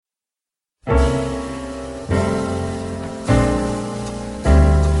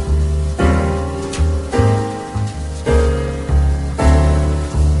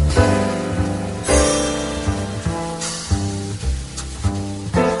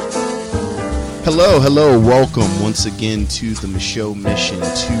Hello. Welcome once again to the Michaud Mission.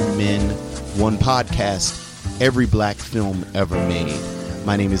 2 men, 1 podcast, every black film ever made.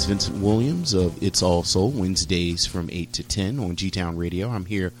 My name is Vincent Williams of It's All Soul, Wednesdays from 8 to 10 on G-Town Radio. I'm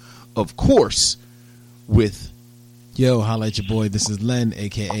here, of course, with... Yo, holla at your boy. This is Len,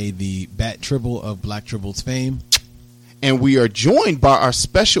 a.k.a. the Bat Tribble of Black Tribble's fame. And we are joined by our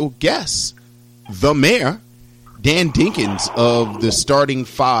special guest, the mayor, Dan Dinkins of the Starting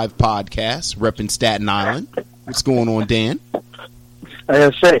 5 podcast, repping Staten Island. What's going on, Dan? I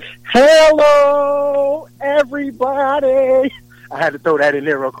gotta say, hello, everybody. I had to throw that in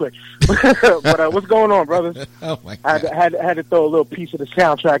there real quick. But what's going on, brother? Oh, my God. I had to throw a little piece of the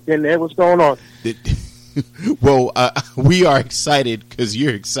soundtrack in there. What's going on? Well, we are excited because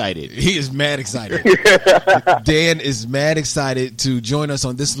you're excited. He is mad excited. Dan is mad excited to join us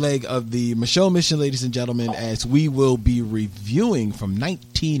on this leg of the Michaud Mission, ladies and gentlemen, as we will be reviewing from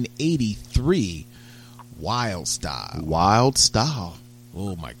 1983, Wild Style. Wild Style.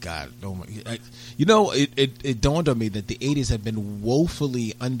 Oh, my God. You know, it dawned on me that the 80s have been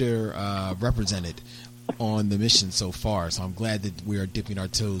woefully underrepresented on the mission so far, so I'm glad that we are dipping our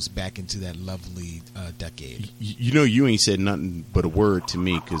toes back into that lovely decade. You know, you ain't said nothing but a word to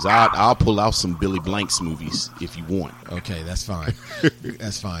me, because I'll pull out some Billy Blanks movies if you want. Okay, that's fine.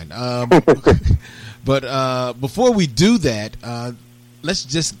 That's fine. But before we do that, let's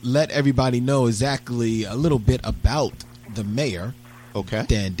just let everybody know exactly a little bit about the mayor, okay,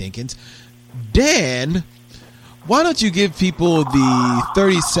 Dan Dinkins. Dan, why don't you give people the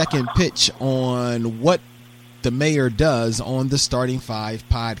 30-second pitch on what the mayor does on the Starting 5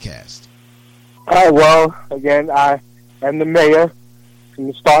 podcast? Well, again, I am the mayor from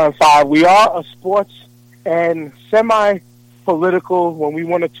the Starting 5. We are a sports and semi-political. When we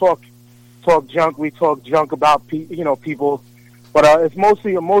want to talk junk, we talk junk about people. But it's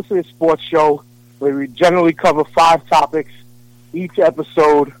mostly a sports show where we generally cover 5 topics each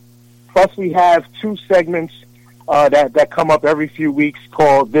episode. Plus, we have 2 segments that come up every few weeks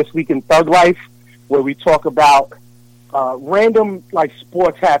called This Week in Thug Life, where we talk about random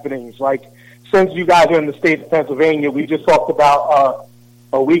sports happenings. Like, since you guys are in the state of Pennsylvania, we just talked about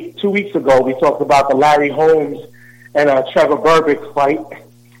 2 weeks ago, we talked about the Larry Holmes and Trevor Berbick fight.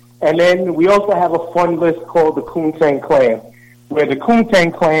 And then we also have a fun list called the Koontang Clan, where the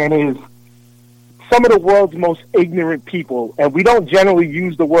Koontang Clan is some of the world's most ignorant people. And we don't generally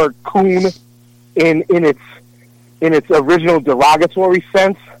use the word coon in its original derogatory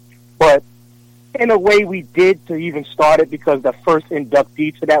sense, but in a way we did to even start it, because the first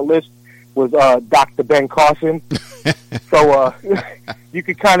inductee to that list was Dr. Ben Carson. So you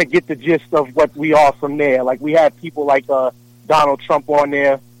could kind of get the gist of what we are from there. Like, we had people like Donald Trump on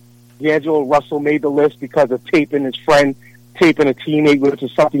there. D'Angelo Russell made the list because of taping his friend, taping a teammate, which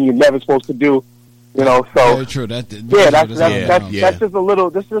is something you're never supposed to do. You know, so very true. That's just a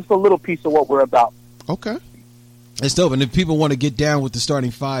little piece of what we're about. Okay. It's dope. And if people want to get down with the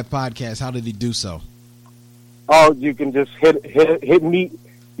Starting 5 podcast, how do they do so? Oh, you can just hit me.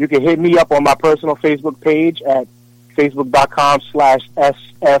 You can hit me up on my personal Facebook page at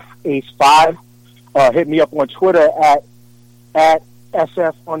facebook.com/sface5. Hit me up on Twitter at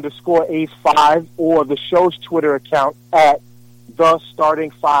SF_ace5, or the show's Twitter account at the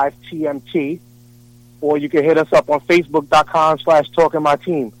Starting 5 TMT. Or you can hit us up on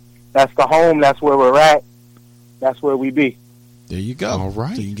facebook.com/talkingmyteam. That's the home. That's where we're at. That's where we be. There you go. All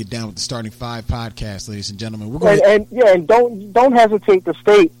right. So you can get down with the Starting 5 podcast, ladies and gentlemen. We're going and don't hesitate to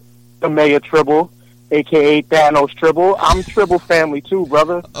state the Mayor Tribble, a.k.a. Thanos Tribble. I'm Tribble family too,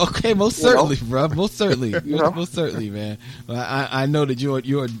 brother. Okay, most certainly, bro. Most certainly. Most certainly, man. I know that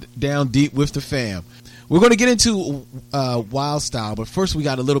you're down deep with the fam. We're going to get into Wild Style, but first we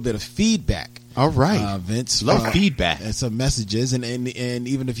got a little bit of feedback. All right, Vince. Love feedback and some messages, and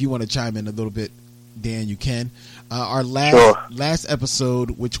even if you want to chime in a little bit, Dan, you can. Our last episode,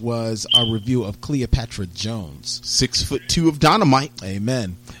 which was our review of Cleopatra Jones, 6'2" of dynamite.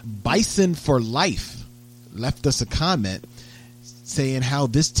 Amen. Bison for Life left us a comment saying how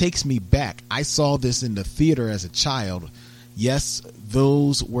this takes me back. I saw this in the theater as a child. Yes,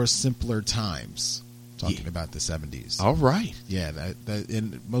 those were simpler times. Talking about the 70s. All right. Yeah,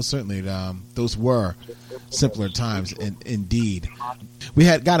 and most certainly those were simpler times, indeed. We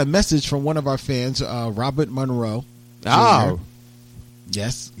got a message from one of our fans, Robert Monroe. Oh.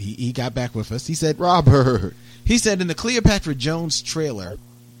 Yes, he got back with us. He said, Robert. He said in the Cleopatra Jones trailer,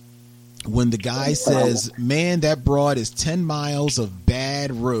 when the guy says, man, that broad is 10 miles of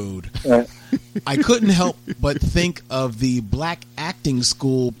bad road, I couldn't help but think of the black acting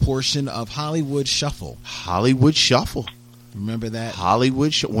school portion of Hollywood Shuffle. Hollywood Shuffle. Remember that?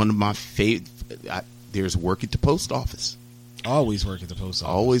 Hollywood, one of my favorite. There's Work at the Post Office. Always work at the post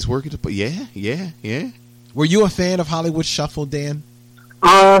office. Always work at the yeah. Were you a fan of Hollywood Shuffle, Dan?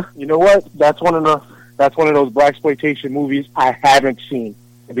 You know what? That's one of those blaxploitation movies I haven't seen,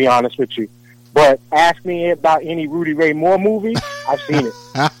 to be honest with you. But ask me about any Rudy Ray Moore movie, I've seen it.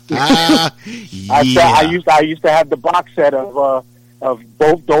 I used to have the box set of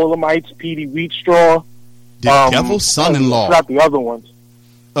both Dolomites, Petey Wheatstraw, The Devil's Son-in-Law. Not the other ones.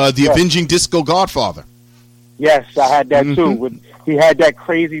 The Avenging Disco Godfather. Yes, I had that too. He had that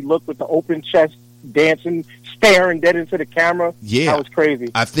crazy look with the open chest, dancing, staring dead into the camera. Yeah, that was crazy.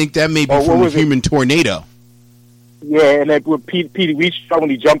 I think that may be from a Human Tornado. Yeah, and then with Petey Wheatstraw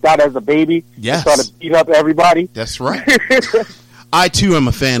when he jumped out as a baby, yes, started to beat up everybody. That's right. I too am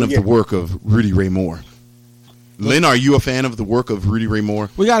a fan of the work of Rudy Ray Moore. Lynn, are you a fan of the work of Rudy Ray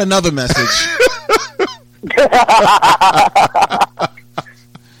Moore? We got another message.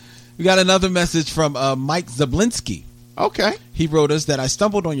 We got another message from Mike Zablinski. Okay. He wrote us that I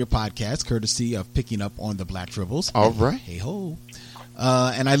stumbled on your podcast courtesy of picking up on the Black Tribbles. All right. Hey ho.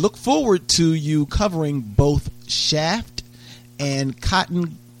 And I look forward to you covering both Shaft and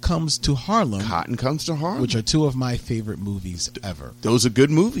Cotton Comes to Harlem. Cotton Comes to Harlem. Which are two of my favorite movies ever. Those are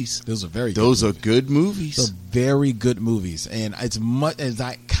good movies. Those are very Those are good movies. Those are very good movies. And as much as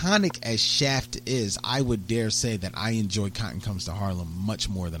iconic as Shaft is, I would dare say that I enjoy Cotton Comes to Harlem much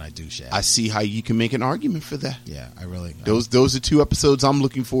more than I do Shaft. I see how you can make an argument for that. Yeah, I really... Those are two episodes I'm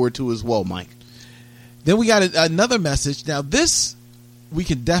looking forward to as well, Mike. Then we got another message. Now this we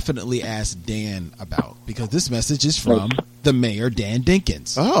can definitely ask Dan about, because this message is from the mayor, Dan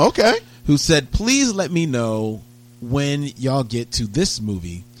Dinkins. Oh, okay. Who said, please let me know when y'all get to this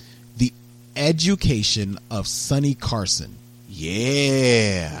movie, The Education of Sonny Carson.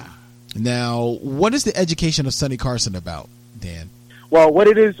 Yeah. Now, what is The Education of Sonny Carson about, Dan? Well, what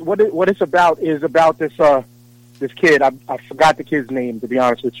it's about is about this kid. I forgot the kid's name, to be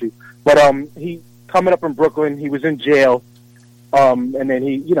honest with you. But he coming up in Brooklyn. He was in jail, and then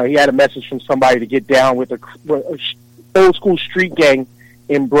he had a message from somebody to get down with a old school street gang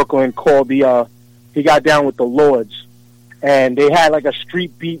in Brooklyn called he got down with the Lords, and they had like a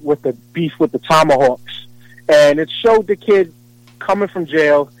street beef with the Tomahawks, and it showed the kid coming from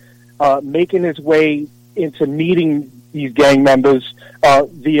jail, making his way into meeting these gang members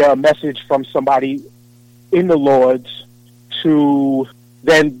via a message from somebody in the Lords, to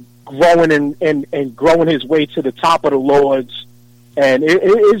then growing and growing his way to the top of the Lords. And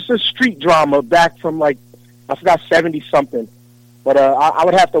it's a street drama back from, like, I forgot, 70-something. But I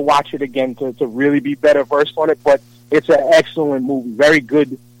would have to watch it again to really be better versed on it. But it's an excellent movie. Very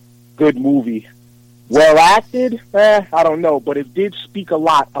good movie. Well acted? I don't know. But it did speak a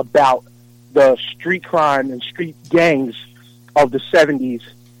lot about the street crime and street gangs of the 70s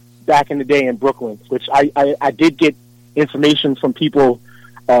back in the day in Brooklyn, which I did get information from people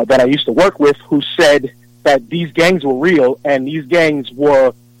that I used to work with who said that these gangs were real, and these gangs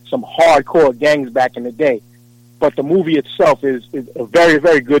were some hardcore gangs back in the day. But the movie itself is a very,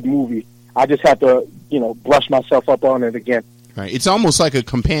 very good movie. I just have to, brush myself up on it again. Right. It's almost like a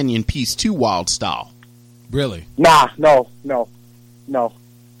companion piece to Wild Style. Really? Nah, no.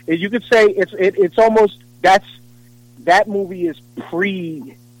 You could say it's almost, that movie is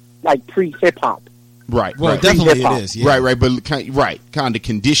pre hip hop. Right. Well, right. definitely it is. Yeah. Right. But kind of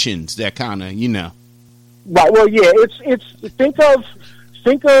conditions that kind of, Right. Well, yeah. It's think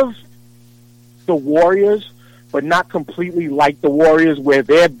of the Warriors, but not completely like the Warriors, where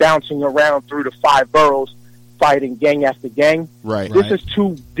they're bouncing around through the 5 boroughs, fighting gang after gang. Right. This is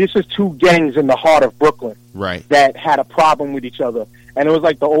two gangs in the heart of Brooklyn. Right. That had a problem with each other, and it was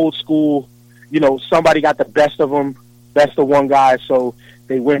like the old school. Somebody got the best of them, best of one guy, so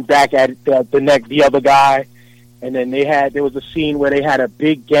they went back at the other guy. And then there was a scene where they had a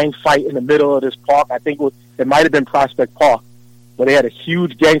big gang fight in the middle of this park. I think it might have been Prospect Park, where they had a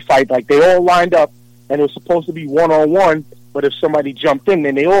huge gang fight. Like, they all lined up, and it was supposed to be 1-on-1, but if somebody jumped in,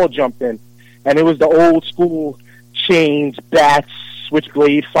 then they all jumped in. And it was the old school chains, bats,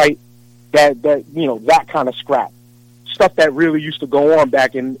 switchblade fight, that kind of scrap. Stuff that really used to go on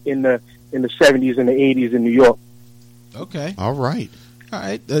back in the 70s and the 80s in New York. Okay. All right.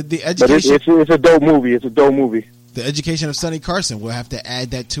 The education. But it's a dope movie. It's a dope movie. The Education of Sonny Carson. We'll have to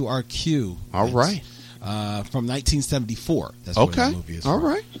add that to our queue. All right. From 1974. That's okay. What that movie is. All from.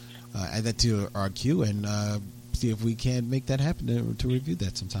 right. Add that to our queue and see if we can make that happen to review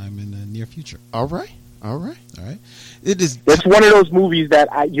that sometime in the near future. All right. It's one of those movies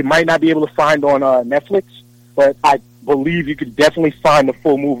that you might not be able to find on Netflix, but I believe you could definitely find the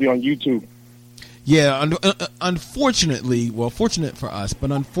full movie on YouTube. Yeah, unfortunately, well, fortunate for us,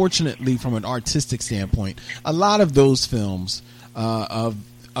 but unfortunately, from an artistic standpoint, a lot of those films of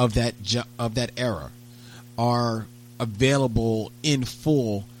that era are available in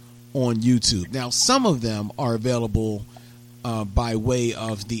full on YouTube. Now, some of them are available by way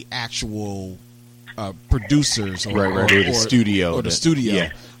of the actual producers or the studio,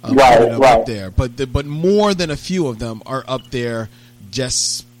 yeah. Right. Up there, but more than a few of them are up there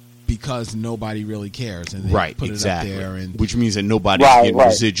just because nobody really cares, and they put it up there, and which means that nobody's getting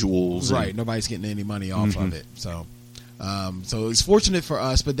residuals, right? Nobody's getting any money off of it. So, so it's fortunate for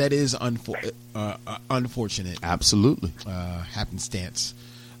us, but that is unfortunate. Absolutely, happenstance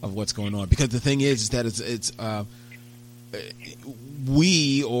of what's going on. Because the thing is that it's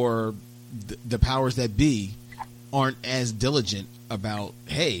we or the powers that be aren't as diligent about,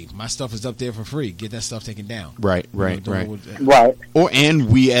 hey, my stuff is up there for free, get that stuff taken down. Right. And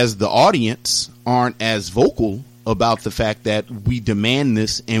we as the audience aren't as vocal about the fact that we demand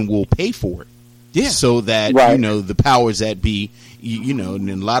this and we'll pay for it. Yeah. So that, the powers that be, and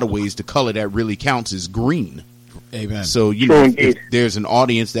in a lot of ways, the color that really counts is green. Amen. So, if there's an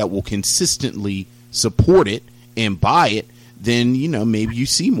audience that will consistently support it and buy it, then, maybe you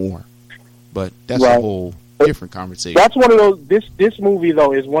see more. But that's a whole different conversation. That's one of those. This movie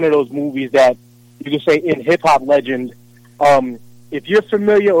though is one of those movies that you can say in hip hop legend. If you're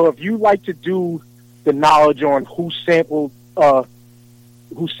familiar or if you like to do the knowledge on who sampled this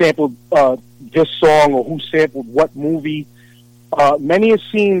song or who sampled what movie, many of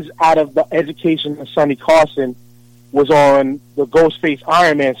scenes out of The Education of Sonny Carson was on the Ghostface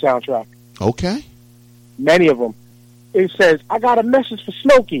Iron Man soundtrack. Okay. Many of them. It says, "I got a message for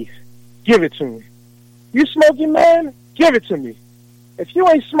Smokey. Give it to me. You Smokey, man? Give it to me. If you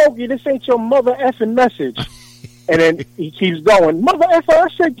ain't Smokey, this ain't your mother effing message." And then he keeps going, "Mother effer," I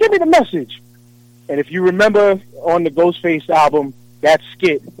said, "give me the message." And if you remember on the Ghostface album, that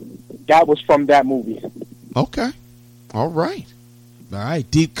skit, that was from that movie. Okay. All right.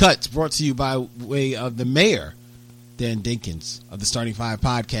 Deep Cuts brought to you by way of the mayor, Dan Dinkins of the Starting Five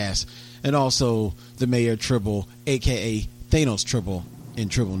podcast, and also the Mayor Tribble, a.k.a. Thanos Tribble in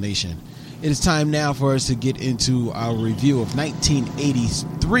Tribble Nation. It is time now for us to get into our review of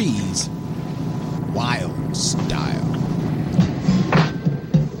 1983's Wild Style.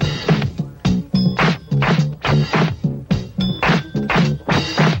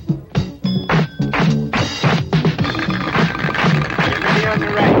 Ready on the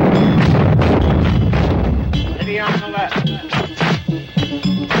right. Ready on the left.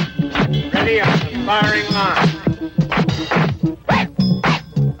 Ready on the firing line.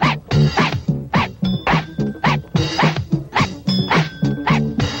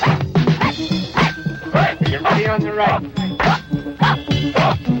 Ready on the right.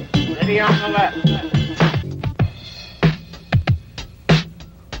 Ready on the left.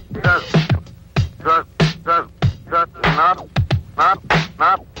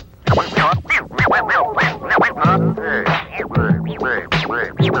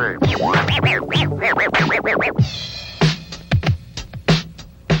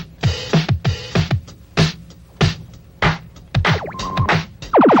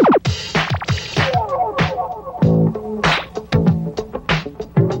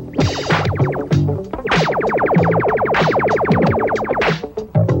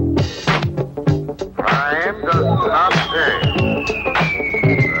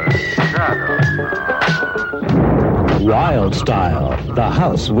 Wild Style, the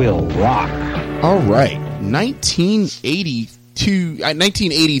house will rock. All right,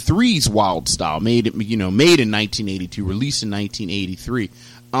 1983's Wild Style, made in 1982, released in 1983.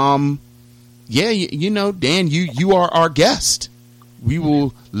 Dan, you are our guest. We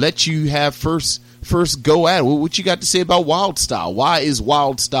will let you have first go at it. What you got to say about Wild Style? Why is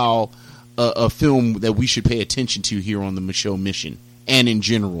Wild Style a film that we should pay attention to here on the Michaud Mission and in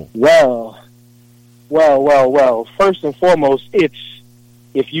general? Well. First and foremost, it's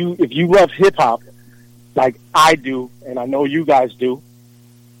if you love hip hop like I do, and I know you guys do,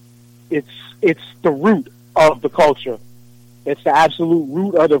 it's the root of the culture. It's the absolute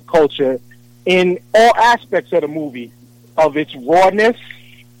root of the culture in all aspects of the movie, of its rawness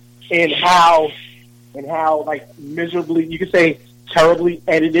and how like miserably, you could say terribly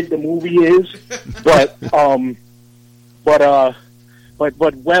edited the movie is, but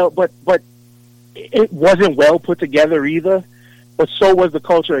it wasn't well put together either, but so was the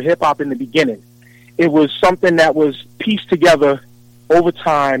culture of hip-hop in the beginning. It was something that was pieced together over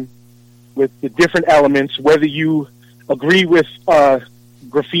time with the different elements, whether you agree with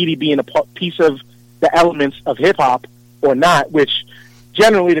graffiti being a piece of the elements of hip-hop or not, which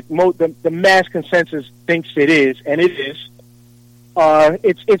generally the mass consensus thinks it is, and it is.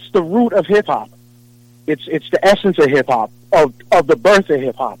 It's the root of hip hop. It's the essence of hip hop, of the birth of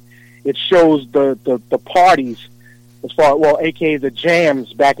hip hop. It shows the parties, as far, well, aka the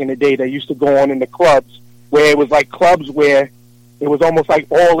jams back in the day that used to go on in the clubs, where it was like clubs where it was almost like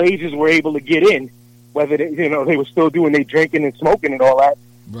all ages were able to get in, whether they were still doing their drinking and smoking and all that.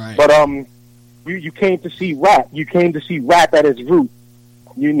 Right. But you came to see rap. You came to see rap at its root.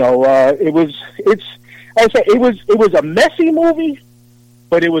 It was a messy movie,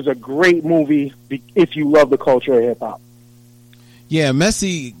 but it was a great movie if you love the culture of hip hop. Yeah,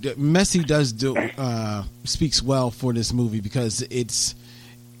 Messy does speaks well for this movie because it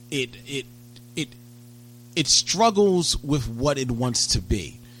struggles with what it wants to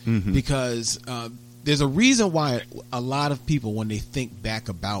be, because there's a reason why a lot of people, when they think back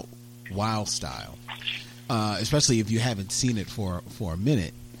about Wild Style, especially if you haven't seen it for a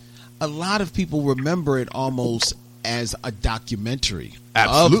minute, a lot of people remember it almost as a documentary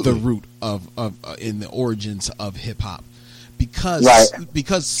of the root of in the origins of hip hop.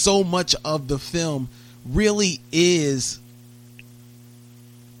 Because so much of the film really is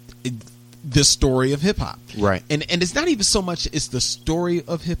the story of hip hop, right? And it's not even so much it's the story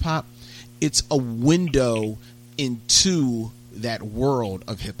of hip hop; it's a window into that world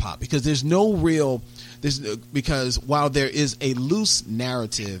of hip hop. Because because while there is a loose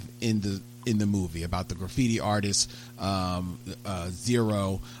narrative in the movie about the graffiti artist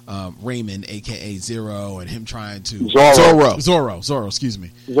Zero, Raymond, aka Zero, and him trying to Zorro, excuse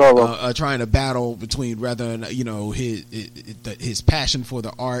me, trying to battle between his passion for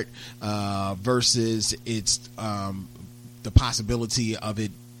the art versus its the possibility of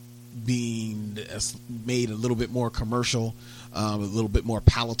it being made a little bit more commercial, a little bit more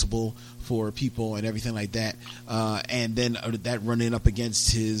palatable for people and everything like that, and then that running up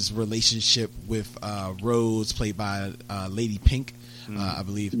against his relationship with Rose, played by Lady Pink, I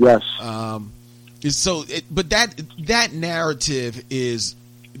believe. Yes. But that narrative is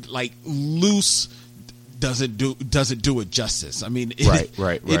like loose. Doesn't do it justice. I mean, right.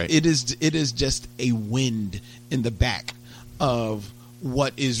 It is just a wind in the back of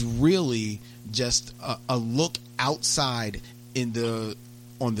what is really just a look outside on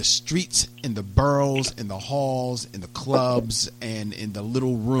the streets, in the boroughs, in the halls, in the clubs, and in the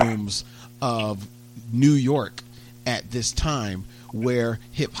little rooms of New York at this time, where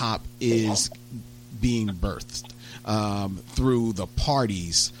hip hop is being birthed through the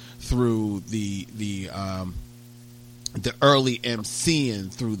parties, through the early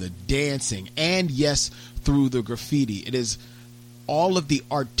MCing, through the dancing, and yes, through the graffiti. It is all of the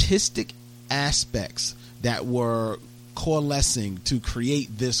artistic aspects that were coalescing to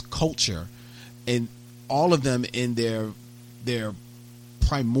create this culture, and all of them in their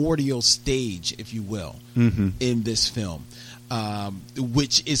primordial stage, if you will, in this film,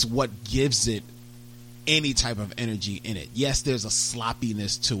 which is what gives it any type of energy in it. Yes, there's a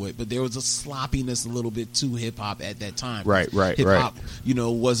sloppiness to it, but there was a sloppiness a little bit to hip hop at that time. Right. Hip hop,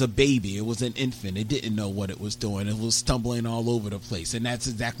 was a baby. It was an infant. It didn't know what it was doing. It was stumbling all over the place, and that's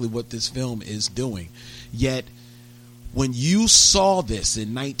exactly what this film is doing. Yet, when you saw this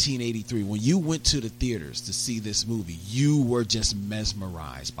in 1983, when you went to the theaters to see this movie, you were just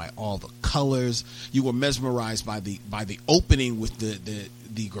mesmerized by all the colors. You were mesmerized by the opening with the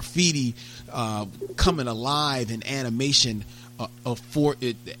graffiti coming alive in animation for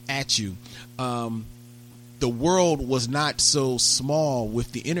it at you. The world was not so small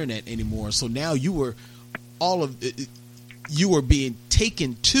with the internet anymore, so now you were being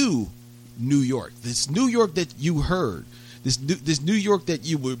taken to New York. This New York that you heard, this New York that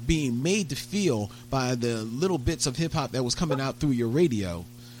you were being made to feel by the little bits of hip hop that was coming out through your radio.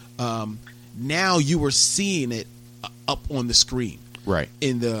 Now you were seeing it up on the screen, right?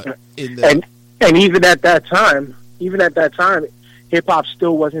 And even at that time, hip hop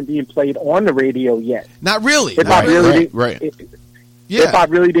still wasn't being played on the radio yet. Not really. Hip hop Hip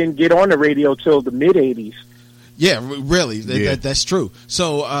hop really didn't get on the radio till the mid '80s. Yeah, really, that's true.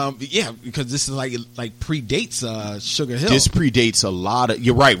 So, because this is like predates Sugar Hill. This predates a lot of.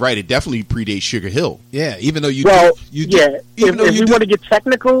 You're right. It definitely predates Sugar Hill. Yeah, even though if we want to get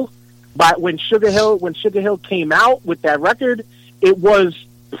technical, but when Sugar Hill came out with that record, it was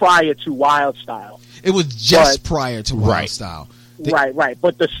prior to Wild Style. It was just prior to Wild Style. Right.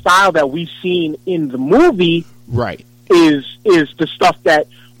 But the style that we've seen in the movie, is the stuff that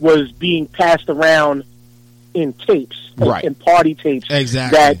was being passed around in tapes, in party tapes,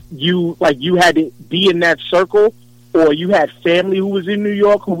 exactly. That you had to be in that circle or you had family who was in New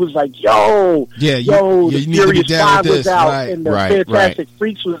York who was like, yo, Yeah, the you need to be Furious down 5 with was this. out, Right, and the right, Fantastic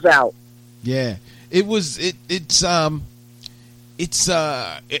Freaks was out. Yeah, it's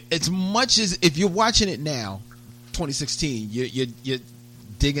as much as if you're watching it now, 2016, you're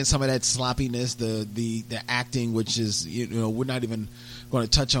digging some of that sloppiness, the acting, which is we're not even going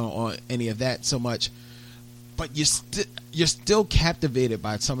to touch on any of that so much, but you're still captivated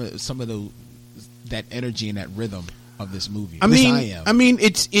by some of the that energy and that rhythm of this movie. I mean,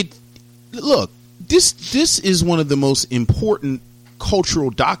 look, this is one of the most important cultural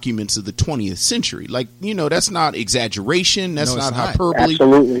documents of the 20th century. Like, that's not exaggeration. That's not hyperbole.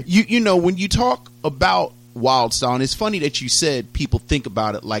 Absolutely. When you talk about Wild Style, and it's funny that you said people think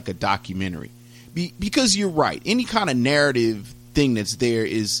about it like a documentary, because you're right. Any kind of narrative thing that's there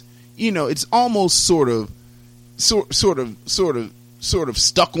is, it's almost sort of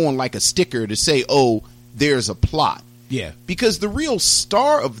stuck on like a sticker to say, oh, there's a plot. Yeah. Because the real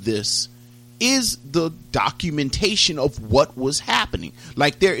star of this is the documentation of what was happening.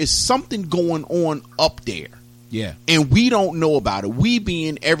 Like, there is something going on up there. Yeah. And we don't know about it. We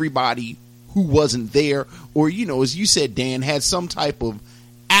being everybody who wasn't there, or, as you said, Dan, had some type of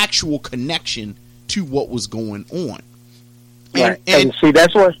actual connection to what was going on. And see,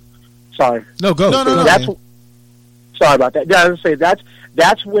 that's what. Sorry. No, go. No. Sorry about that. Yeah, I was gonna say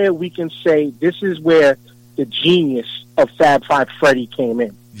that's where we can say this is where the genius of Fab Five Freddy came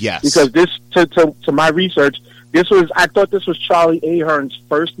in. Yes. Because this, to my research, I thought this was Charlie Ahern's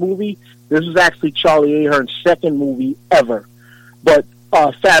first movie. This was actually Charlie Ahern's second movie ever. But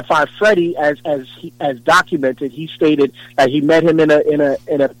Fab Five Freddy, as documented, he stated that he met him at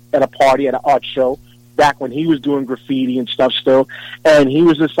a party at an art show back when he was doing graffiti and stuff still, and he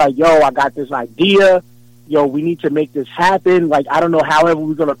was just like, "Yo, I got this idea. Yo, we need to make this happen. Like, I don't know however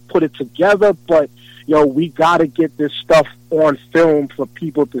we're gonna put it together, but yo, we gotta get this stuff on film for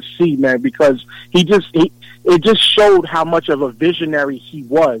people to see, man, because it just showed how much of a visionary he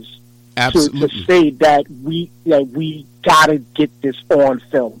was." Absolutely. To say that we gotta get this on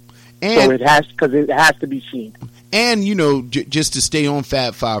film, and so it has to be seen. And just to stay on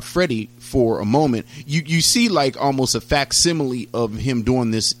Fab Five Freddy for a moment, you see like almost a facsimile of him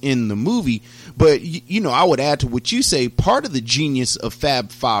doing this in the movie. But I would add to what you say. Part of the genius of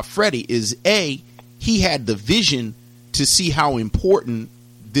Fab Five Freddy is he had the vision to see how important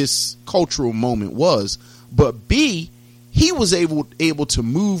this cultural moment was, but B, he was able to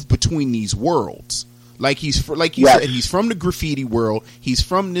move between these worlds. Like you said, he's from the graffiti world. He's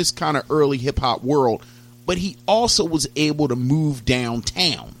from this kind of early hip hop world, but he also was able to move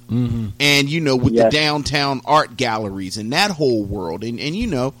downtown. Mm-hmm. And with the downtown art galleries and that whole world. And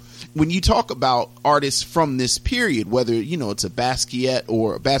when you talk about artists from this period, whether it's a Basquiat,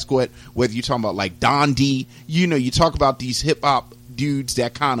 whether you're talking about like Don D, you talk about these hip hop dudes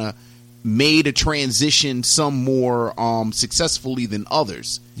that kind of made a transition, some more successfully than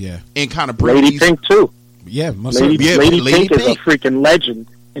others. Yeah. And kind of bring Lady Pink too. Yeah, Lady Pink is a freaking legend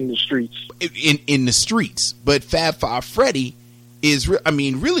in the streets. In the streets. But Fab Five Freddy is,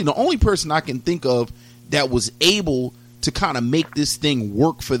 really the only person I can think of that was able to kind of make this thing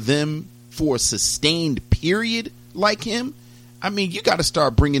work for them for a sustained period like him. You got to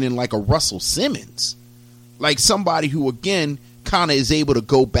start bringing in like a Russell Simmons, like somebody who again kind of is able to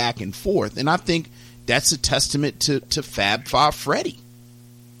go back and forth, and I think that's a testament to Fab Five Freddy.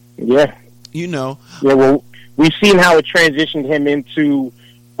 Yeah. Yeah, well, we've seen how it transitioned him into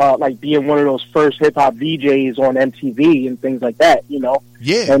like being one of those first hip hop DJs on MTV and things like that.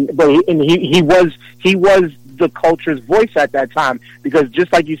 Yeah. But he was the culture's voice at that time, because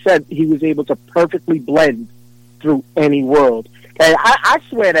just like you said, he was able to perfectly blend through any world. And I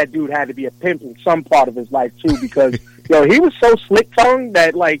swear that dude had to be a pimp in some part of his life too, because he was so slick tongued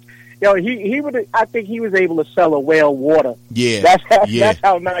that he would. I think he was able to sell a whale water. Yeah, that's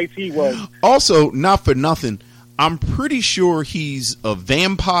how nice he was. Also, not for nothing, I'm pretty sure he's a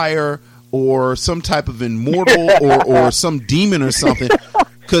vampire or some type of immortal or some demon or something.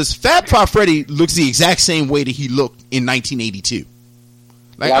 Because Fab Five Freddy looks the exact same way that he looked in 1982.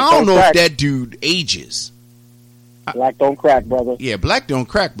 Like, I don't know if that dude ages. Black don't crack, brother. Yeah, black don't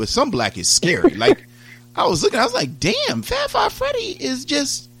crack, but some black is scary. Like, I was like, damn, Fab Five Freddy is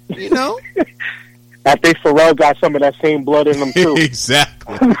just, I think Pharrell got some of that same blood in him too.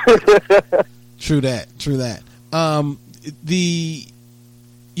 Exactly. True that.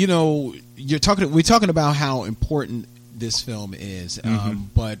 We're talking about how important this film is,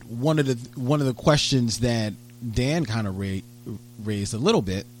 but one of the questions that Dan kind of raised a little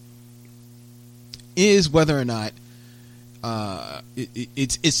bit is whether or not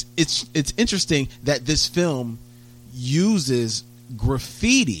it's interesting that this film uses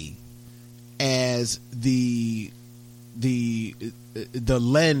graffiti as the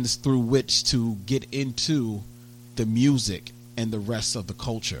lens through which to get into the music and the rest of the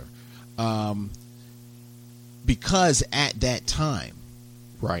culture, because at that time,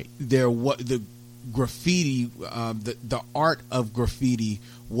 Right. the graffiti, the art of graffiti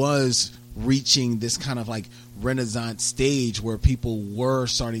was reaching this kind of like Renaissance stage where people were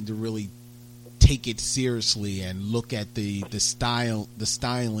starting to really take it seriously and look at the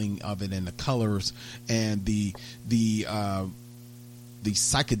styling of it and the colors and the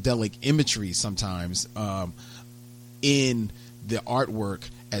psychedelic imagery sometimes in the artwork,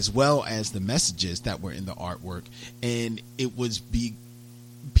 as well as the messages that were in the artwork. And it was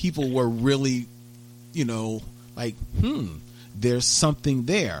people were really, like, there's something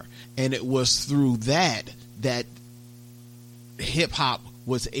there. And it was through that hip hop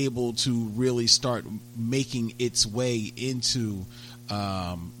was able to really start making its way into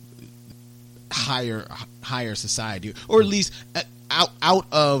higher society, or at least out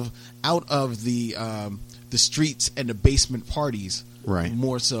of the streets and the basement parties, right?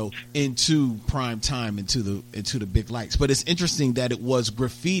 More so into prime time, into the big lights. But it's interesting that it was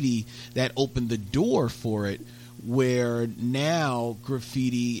graffiti that opened the door for it, where now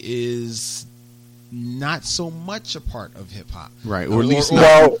graffiti is not so much a part of hip hop, right? Or at least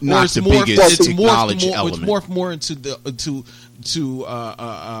not the biggest acknowledged element. It's morphed more into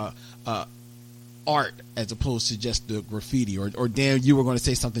art as opposed to just the graffiti. Or Dan, you were going to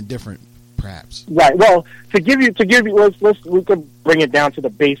say something different, perhaps. Right. Well, to give you, we could bring it down to the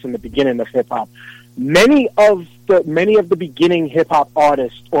base and the beginning of hip hop. Many of the beginning hip hop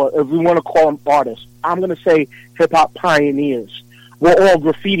artists, or if we want to call them artists, I'm going to say hip hop pioneers, were all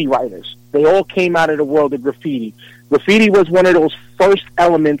graffiti writers. They all came out of the world of graffiti. Graffiti was one of those first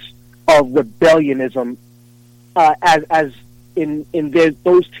elements of rebellionism, as in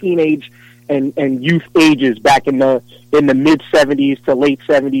those teenage and youth ages back in the mid 70s to late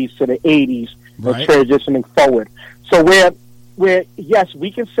 70s to the 80s, right, transitioning forward. So where yes,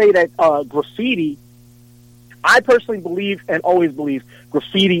 we can say that graffiti. I personally believe and always believe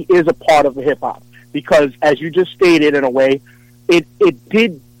graffiti is a part of the hip hop, because, as you just stated, in a way, it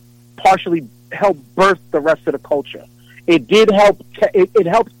did partially help birth the rest of the culture. It did help. It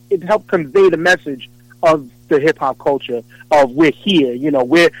helped convey the message of the hip hop culture of we're here.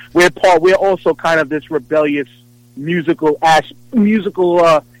 We're also kind of this rebellious musical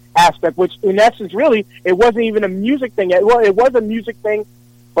aspect, which in essence, really, it wasn't even a music thing. Well, it was a music thing,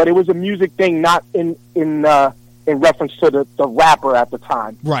 but it was a music thing not in reference to the rapper at the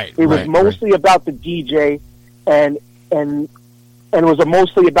time. Right. It was mostly about the DJ and it was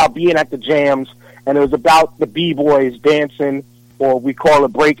mostly about being at the jams, and it was about the b-boys dancing, or we call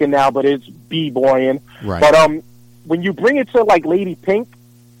it breaking now, but it's b-boying. Right. But when you bring it to like Lady Pink,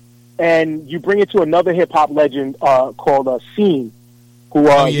 and you bring it to another hip hop legend called Scene,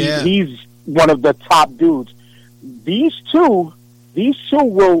 who he's one of the top dudes. These two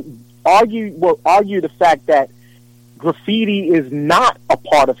will argue the fact that graffiti is not a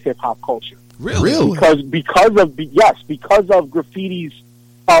part of hip hop culture. Really? Because of graffiti's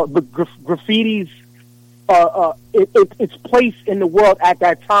its place in the world at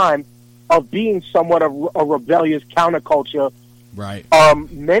that time of being somewhat of a rebellious counterculture. Right.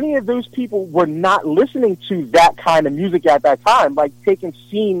 Many of those people were not listening to that kind of music at that time. Like, taking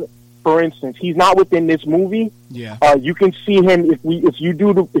Scene, for instance, he's not within this movie. Yeah. You can see him if you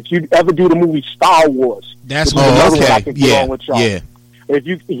ever do the movie Star Wars. That's okay. Yeah.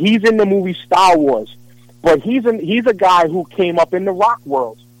 He's in the movie Star Wars, but he's a guy who came up in the rock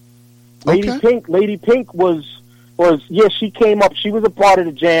world. Lady Pink was she came up. She was a part of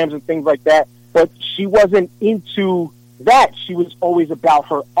the jams and things like that, but she wasn't into that. She was always about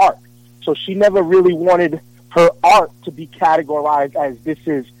her art. So she never really wanted her art to be categorized as this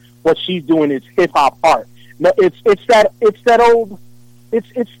is what she's doing is hip hop art. No, it's that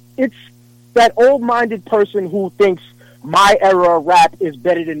old minded person who thinks my era of rap is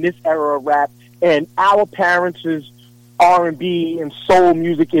better than this era of rap, and our parents' R&B and soul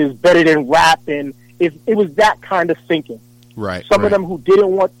music is better than rap, and it was that kind of thinking. Right. Some of them who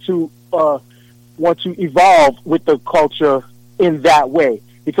didn't want to evolve with the culture in that way,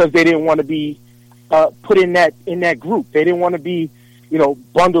 because they didn't want to be put in that group. They didn't want to be,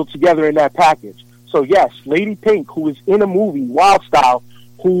 bundled together in that package. So yes, Lady Pink, who is in a movie, Wild Style,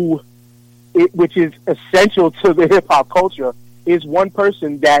 which is essential to the hip hop culture, is one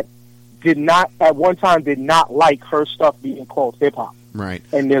person that at one time did not like her stuff being called hip hop. Right.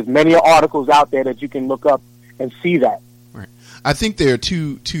 And there's many articles out there that you can look up and see that. Right. I think there are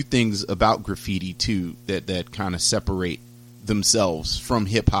two things about graffiti too that kind of separate themselves from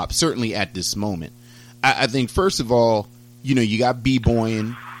hip hop, certainly at this moment. I think first of all, you got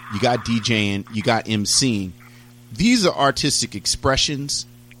b-boying, you got DJing, you got MCing. These are artistic expressions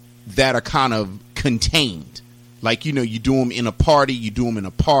that are kind of contained. Like, you do them in a party, you do them in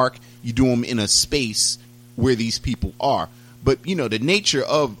a park, you do them in a space where these people are. But, the nature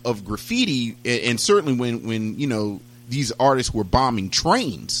of graffiti, and certainly when these artists were bombing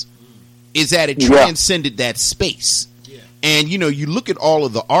trains, is that it transcended that space. Yeah. And, you look at all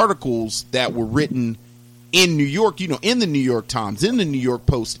of the articles that were written in New York, in the New York Times, in the New York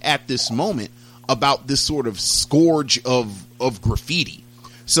Post at this moment about this sort of scourge of graffiti.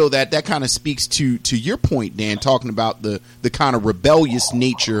 So that kind of speaks to your point, Dan, talking about the kind of rebellious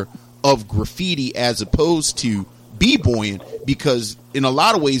nature of graffiti as opposed to b-boying, because in a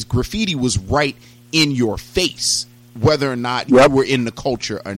lot of ways graffiti was right in your face, whether or not you were in the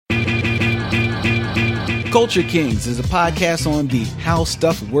culture or not. Culture Kings is a podcast on the How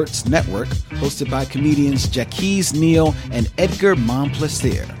Stuff Works network, hosted by comedians Jaquez Neal and Edgar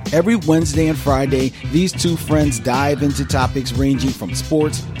Monplaisir. Every Wednesday and Friday, these two friends dive into topics ranging from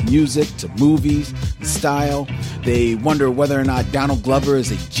sports, music, to movies, style. They wonder whether or not Donald Glover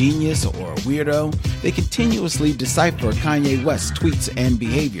is a genius or a weirdo. They continuously decipher Kanye West's tweets and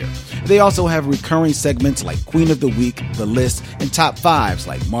behavior. They also have recurring segments like Queen of the Week, The List, and Top 5s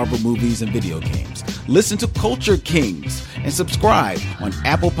like Marvel movies and video games. Listen to Culture Kings and subscribe on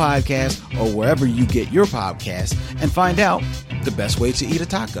Apple Podcasts or wherever you get your podcasts, and find out the best way to eat a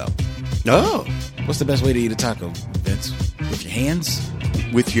taco. Oh. What's the best way to eat a taco, Vince? With your hands?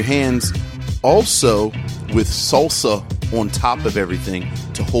 With your hands. Also with salsa on top of everything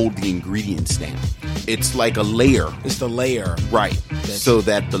to hold the ingredients down. It's like a layer. It's the layer. Right. So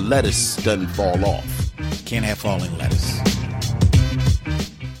that the lettuce doesn't fall off. Can't have falling lettuce.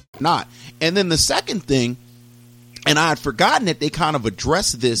 Not. And then the second thing, and I had forgotten that they kind of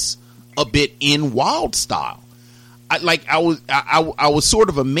addressed this a bit in Wild Style. I was sort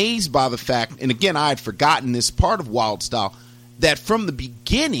of amazed by the fact, and again, I had forgotten this part of Wild Style, that from the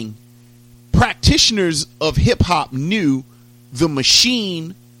beginning, practitioners of hip hop knew the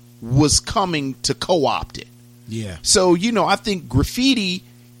machine was coming to co-opt it. Yeah. So, I think graffiti,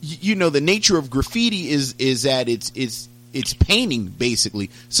 the nature of graffiti is that it's painting, basically,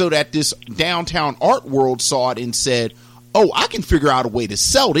 so that this downtown art world saw it and said, oh, I can figure out a way to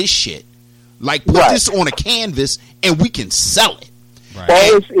sell this shit. Like, put this on a canvas and we can sell it. Right.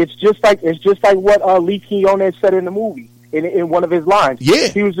 Well, it's just like what Lee Quinones said in the movie, in one of his lines. Yeah.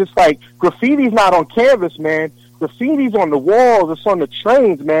 He was just like, graffiti's not on canvas, man. Graffiti's on the walls. It's on the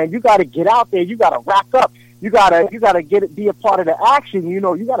trains, man. You got to get out there. You got to rack up. You gotta be a part of the action. You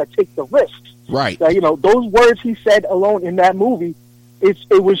got to take the risks. Right. Those words he said alone in that movie, it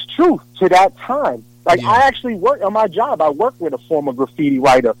was true to that time. Like, I actually worked on my job. I worked with a former graffiti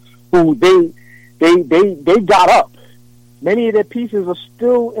writer who they got up. Many of their pieces are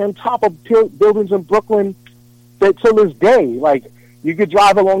still on top of buildings in Brooklyn till this day. Like, you could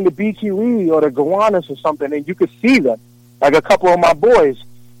drive along the BQE or the Gowanus or something, and you could see them. Like a couple of my boys,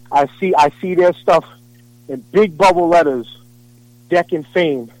 I see their stuff in big bubble letters, Deck and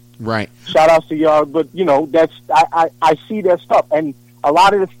Fame. Right. Shout outs to y'all, but that's I see their stuff, and a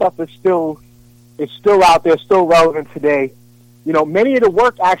lot of the stuff is still out there, still relevant today. Many of the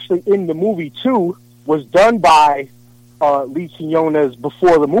work actually in the movie too was done by Lee Quinones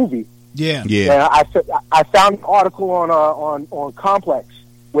before the movie. Yeah. Yeah. I found an article on Complex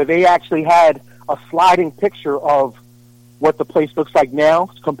where they actually had a sliding picture of what the place looks like now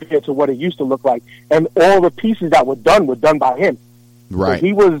compared to what it used to look like, and all the pieces that were done by him. Right. So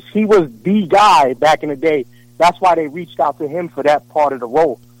he was the guy back in the day. That's why they reached out to him for that part of the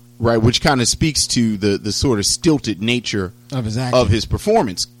role. Right, which kind of speaks to the sort of stilted nature of his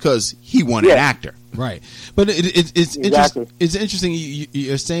performance, because he wasn't an actor. Right, but it's exactly. It's interesting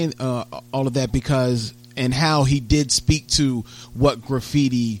you're saying all of that, because and how he did speak to what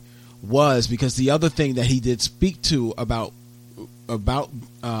graffiti was, because the other thing that he did speak to about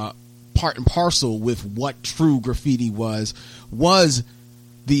part and parcel with what true graffiti was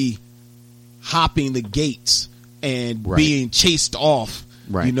the hopping the gates and being chased off.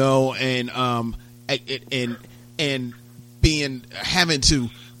 Right. And having to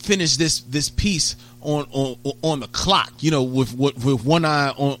finish this piece on the clock, with one eye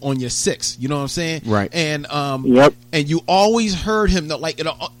on your six, you know what I'm saying? Right. And and you always heard him, like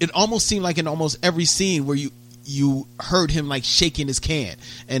it almost seemed like in almost every scene where you heard him like shaking his can,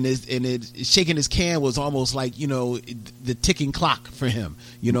 and shaking his can was almost like the ticking clock for him.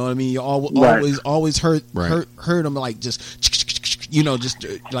 You know what I mean? You always heard him like just just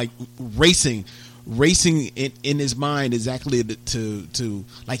like racing in his mind exactly to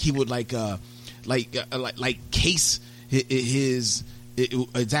like he would like case his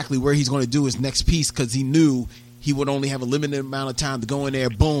exactly where he's going to do his next piece, because he knew he would only have a limited amount of time to go in there,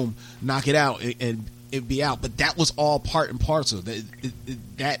 boom, knock it out, and it'd be out. But that was all part and parcel.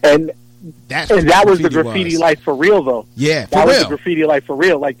 That was the graffiti life for real, though. Yeah, that was the graffiti life for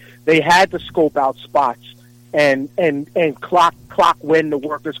real. Like, they had to scope out spots and clock when the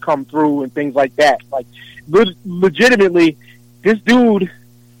workers come through and things like that. Like, legitimately, this dude,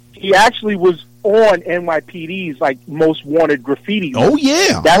 he actually was on NYPD's like most wanted graffiti. Oh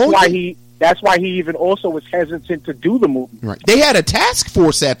yeah, that's why he even also was hesitant to do the movie. Right. They had a task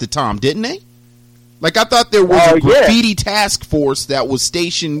force at the time, didn't they? Like, I thought there was a graffiti task force that was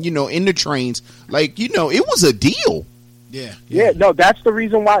stationed, in the trains. Like, it was a deal. Yeah. No, that's the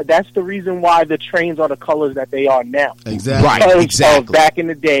reason why. That's the reason why the trains are the colors that they are now. Exactly. Right. Exactly. Back in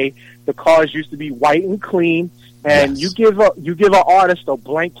the day, the cars used to be white and clean, and you give an artist a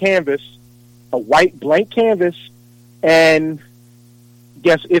blank canvas, a white blank canvas, and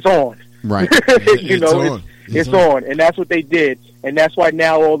guess it's on. Right. It's on, and that's what they did, and that's why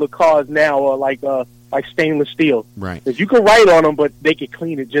now all the cars now are like stainless steel. Right. Because you can write on them, but they can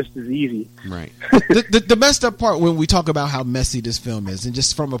clean it just as easy. Right. the messed up part when we talk about how messy this film is, and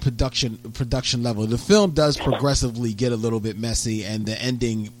just from a production level, the film does progressively get a little bit messy, and the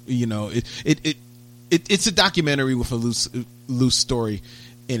ending, it's a documentary with a loose story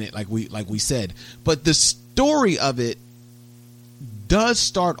in it, like we said, but the story of it does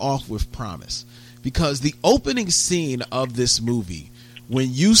start off with promise, because the opening scene of this movie,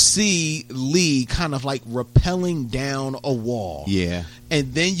 when you see Lee kind of like rappelling down a wall,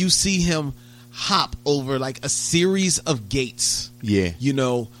 and then you see him hop over like a series of gates,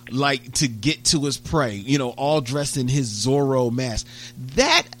 like to get to his prey, all dressed in his Zorro mask.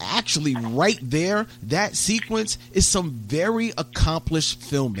 That actually right there, that sequence is some very accomplished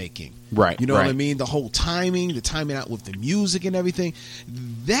filmmaking. Right. You know what I mean? The whole timing, the timing out with the music and everything,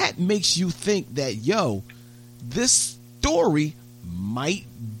 that makes you think that, this story might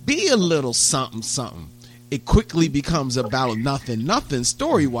be a little something. It quickly becomes about nothing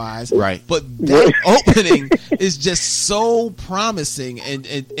story-wise. Right. But that opening is just so promising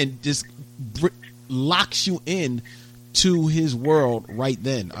and just locks you in to his world right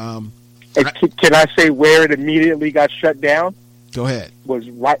then. Can I say where it immediately got shut down? Go ahead. Was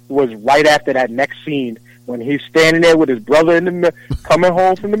right after that next scene, when he's standing there with his brother coming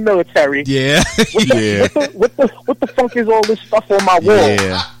home from the military. Yeah. What the fuck is all this stuff on my wall?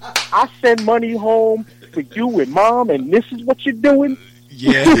 Yeah. I send money home for you and mom, and this is what you're doing.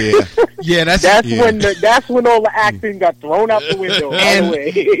 Yeah. That's when all the acting got thrown out the window.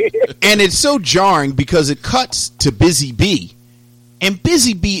 And it's so jarring because it cuts to Busy Bee, and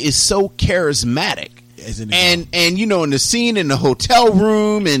Busy Bee is so charismatic. And in the scene in the hotel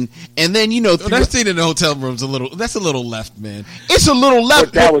room, and then that scene in the hotel room's a little left, man. It's a little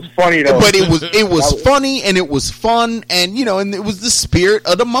left. But that was funny though. But it was funny, and it was fun, and and it was the spirit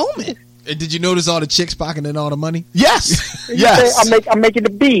of the moment. And did you notice all the chicks pocketing all the money? Yes. Yes. I'm making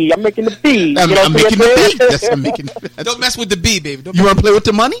the B. I'm making the B. I'm making the B. Yes, I'm making. Don't mess with the B, baby. You want to play with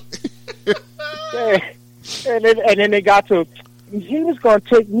the money? And then they got to. He was going to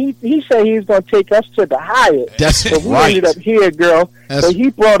take me. He said he was going to take us to the Hyatt. That's so we right. ended up here, girl. So he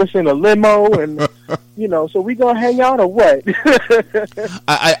brought us in a limo, and so we gonna hang out or what?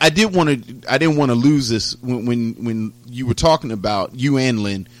 I didn't want to lose this when you were talking about you and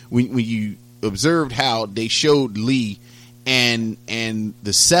Lynn when you observed how they showed Lee and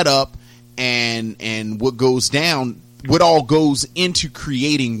the setup and what goes down, what all goes into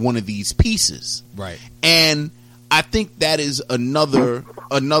creating one of these pieces, right? And I think that is another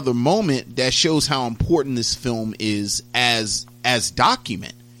moment that shows how important this film is as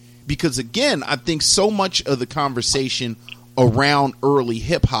document, because again, I think so much of the conversation around early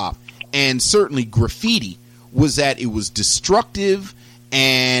hip hop and certainly graffiti was that it was destructive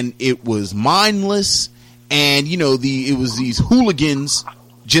and it was mindless, and it was these hooligans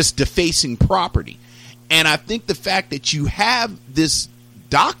just defacing property. And I think the fact that you have this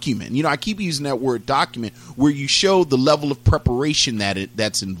document, I keep using that word document, where you show the level of preparation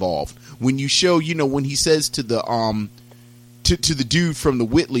that's involved. When you show, when he says to the to the dude from the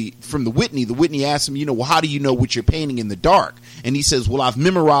Whitney asks him, well, how do you know what you're painting in the dark? And he says, well, I've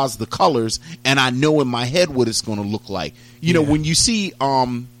memorized the colors and I know in my head what it's going to look like. When you see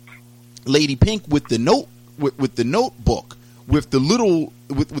Lady Pink with the notebook, with the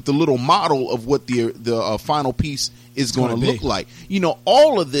little model of what the final piece is going to look like.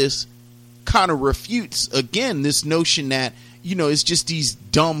 All of this kind of refutes again this notion that it's just these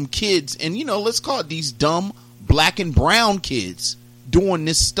dumb kids, and let's call it these dumb black and brown kids doing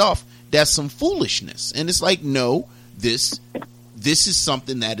this stuff that's some foolishness. And it's like, no, this is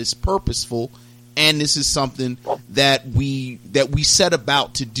something that is purposeful, and this is something that we set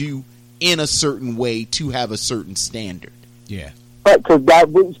about to do in a certain way to have a certain standard. Yeah. But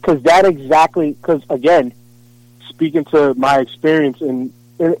because again, speaking to my experience in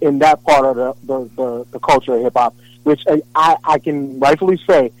that part of the culture of hip hop, which I can rightfully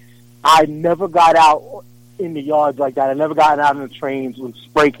say, I never got out in the yards like that. I never got out on the trains with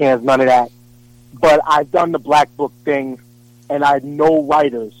spray cans, none of that. But I've done the black book thing, and I know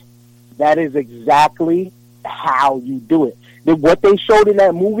writers. That is exactly how you do it. What they showed in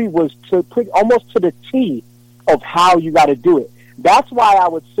that movie was almost to the T of how you got to do it. That's why I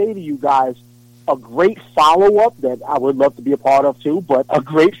would say to you guys, a great follow-up that I would love to be a part of too, but a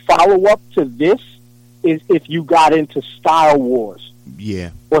great follow-up to this is if you got into Style Wars. Yeah.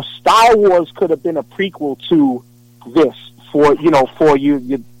 Or Style Wars could have been a prequel to this for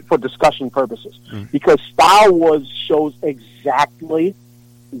discussion purposes. Because Style Wars shows exactly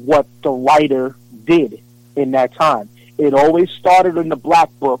what the writer did in that time. It always started in the black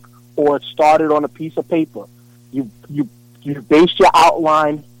book, or it started on a piece of paper. You based your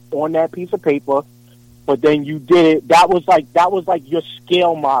outline on that piece of paper, but then you did it. That was like your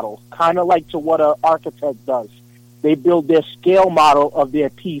scale model, kind of like to what an architect does. They build their scale model of their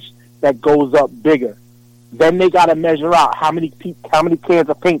piece that goes up bigger. Then they got to measure out how many cans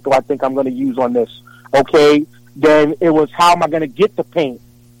of paint do I think I'm going to use on this. Okay, then it was how am I going to get the paint?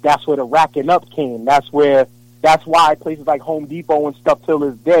 That's where the racking up came. That's why places like Home Depot and stuff till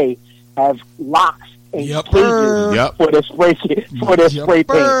this day have locks and cages for their spray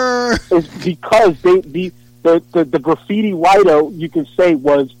paint. It's because the graffiti writer, you can say,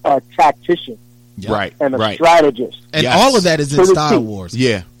 was a tactician, and a strategist, and all of that is in Style Wars.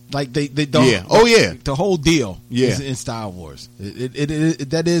 Yeah, like they don't. Yeah. Oh yeah, the whole deal is in Style Wars.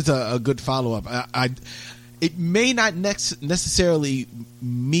 That is a good follow up. It may not necessarily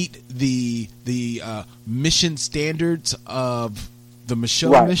meet the mission standards of the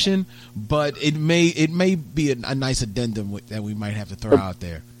Michaud mission, but it may be a nice addendum that we might have to throw out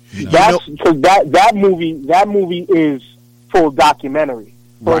there. That's because that movie is full documentary.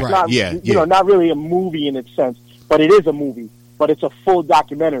 So it's not, not really a movie in its sense, but it is a movie. But it's a full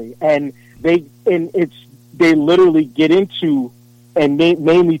documentary, and they literally get into and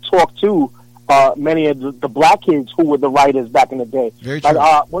mainly talk to many of the black kids who were the writers back in the day. Very true.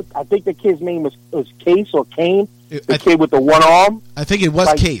 I think the kid's name was Case or Kane, the kid with the one arm. I think it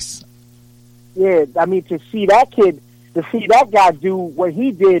was Case. Yeah, I mean, to see that guy do what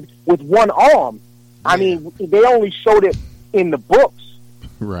he did with one arm. I mean, they only showed it in the books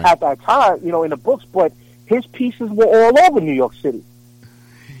at that time, in the books, but his pieces were all over New York City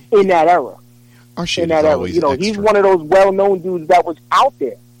in that era. He's one of those well-known dudes that was out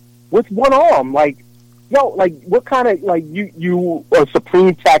there with one arm. Like, what kind of, you a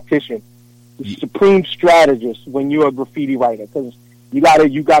supreme tactician, supreme strategist when you're a graffiti writer, because you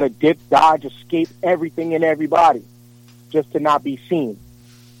gotta dip, dodge, escape everything and everybody just to not be seen.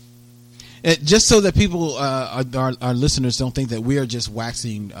 Just so that people, our listeners, don't think that we are just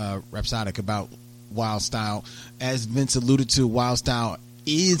waxing rhapsodic about Wild Style. As Vince alluded to, Wild Style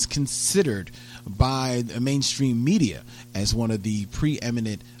is considered by the mainstream media as one of the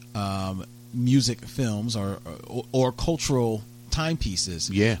preeminent music films or cultural timepieces.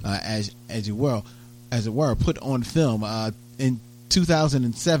 As it were, put on film. In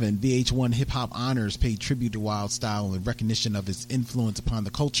 2007, VH1 Hip Hop Honors paid tribute to Wild Style in recognition of his influence upon the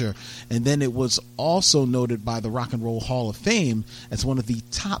culture, and then it was also noted by the Rock and Roll Hall of Fame as one of the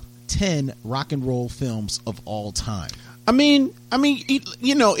top 10 rock and roll films of all time. I mean,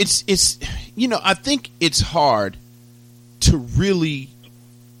 it's I think it's hard to really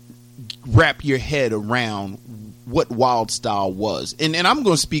wrap your head around what Wild Style was. And I'm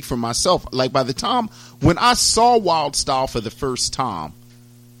going to speak for myself. Like, by the time when I saw Wild Style for the first time,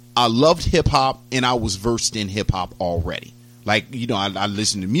 I loved hip hop and I was versed in hip hop already. Like, I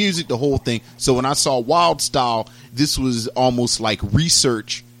listened to music, the whole thing. So when I saw Wild Style, this was almost like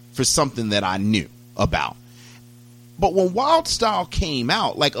research for something that I knew about. But when Wild Style came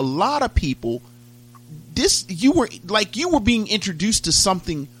out, like a lot of people, you were being introduced to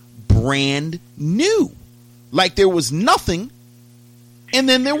something brand new. Like there was nothing, and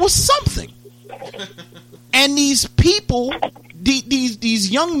then there was something. And these people,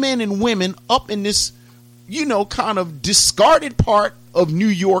 these young men and women up in this, kind of discarded part of New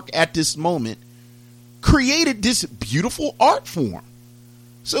York at this moment, created this beautiful art form.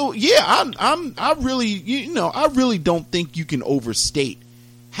 So yeah, I really don't think you can overstate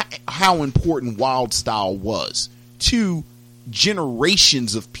how important Wild Style was to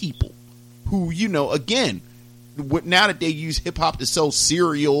generations of people who, again, now that they use hip hop to sell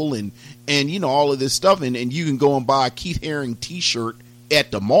cereal and all of this stuff, and you can go and buy a Keith Haring T-shirt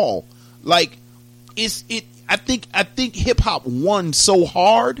at the mall. Like, I think hip hop won so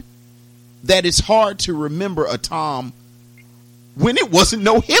hard that it's hard to remember a time when it wasn't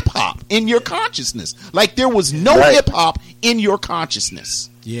no hip hop in your consciousness. Like, there was no hip hop in your consciousness.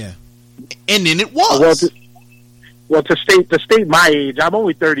 Yeah. And then it was. Well, to state my age, I'm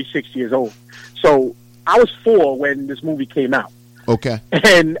only 36 years old. So I was 4 when this movie came out. Okay.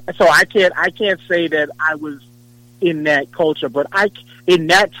 And so I can't say that I was in that culture, but in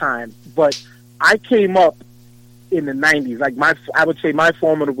that time, but I came up in the 90s. Like, I would say my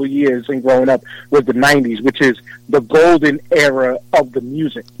formidable years in growing up was the 90s, which is the golden era of the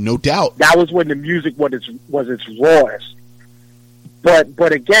music. No doubt. That was when the music was its rawest.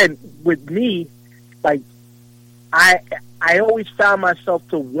 But again, with me, like, I always found myself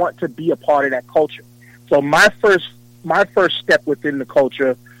to want to be a part of that culture. So my first step within the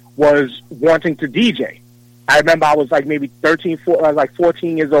culture was wanting to DJ. I remember I was like maybe 13, 14, I was like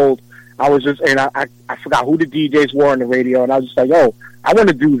 14 years old. I was just, and I forgot who the DJs were on the radio, and I was just like, oh, I want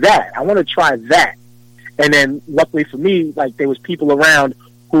to do that. I want to try that. And then luckily for me, like, there was people around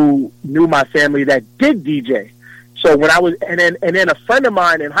who knew my family that did DJ. So when I was, and then a friend of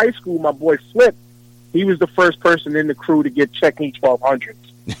mine in high school, my boy Flip, he was the first person in the crew to get Checkney 1200s.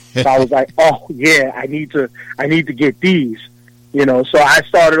 So I was like, oh yeah, I need to get these, So I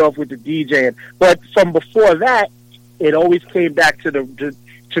started off with the DJing, but from before that, it always came back to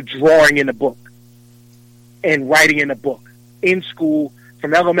to drawing in a book and writing in a book in school,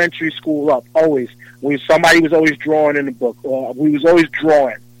 from elementary school up. Always, somebody was always drawing in the book, or we was always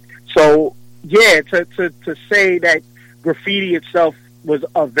drawing. So yeah, to say that graffiti itself was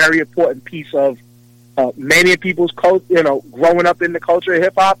a very important piece of many people's growing up in the culture of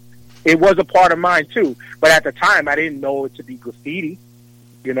hip hop, it was a part of mine too. But at the time, I didn't know it to be graffiti,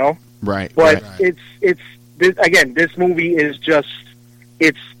 Right. But right. This movie is just,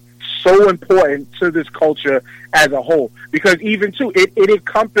 it's so important to this culture as a whole, because even too, it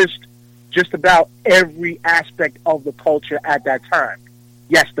encompassed just about every aspect of the culture at that time.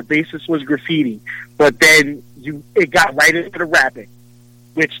 Yes, the basis was graffiti, but then it got right into the rapping,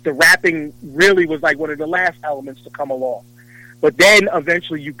 which the rapping really was like one of the last elements to come along. But then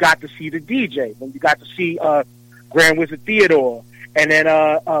eventually you got to see the DJ, when you got to see Grand Wizard Theodore, and then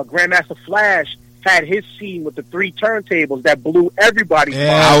Grandmaster Flash had his scene with the 3 turntables that blew everybody's mind.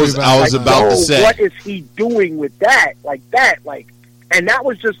 I was about to say, what is he doing with that? And that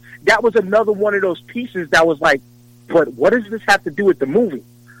was another one of those pieces that was like, but what does this have to do with the movie?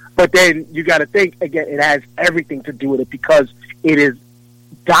 But then you got to think, again, it has everything to do with it, because it is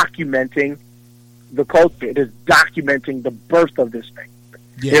documenting the culture. It is documenting the birth of this thing.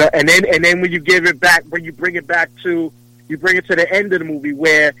 Yeah. And then when you give it back, when you bring it to the end of the movie,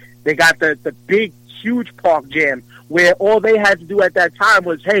 where they got the big, huge park jam, where all they had to do at that time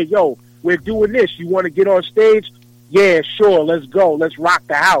was, hey, yo, we're doing this. You want to get on stage? Yeah, sure. Let's go. Let's rock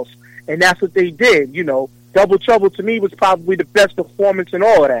the house. And that's what they did. Double Trouble to me was probably the best performance in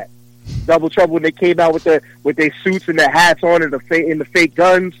all of that. Double Trouble, when they came out with their suits and their hats on and the fake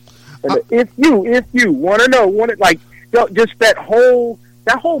guns. And if you want to know, just that whole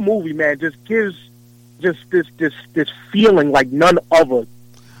movie, man, just gives just this feeling like none other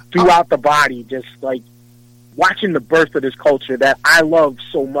throughout the body. Just like watching the birth of this culture that I love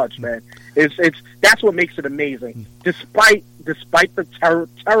so much, man. That's what makes it amazing. Despite the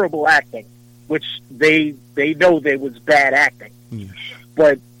terrible acting, which they know there was bad acting,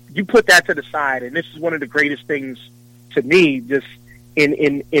 but you put that to the side, and this is one of the greatest things to me, just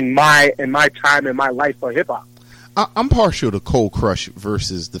in my time in my life for hip hop. I'm partial to Cold Crush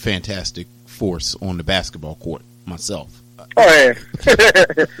versus the Fantastic Force on the basketball court myself. Oh yeah,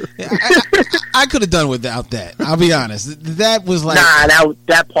 I could have done without that. I'll be honest. That was like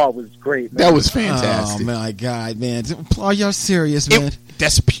that part was great, man. That was fantastic. Oh my god, man! Are y'all serious, man?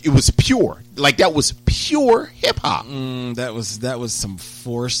 It was pure. Like, that was pure hip hop. That was some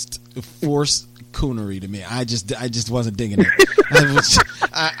forced coonery to me. I just wasn't digging it.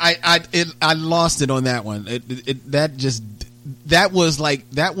 I lost it on that one. That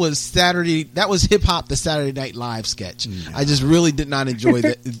was hip hop, the Saturday Night Live sketch. No. I just really did not enjoy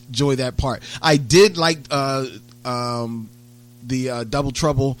that part. I did like the Double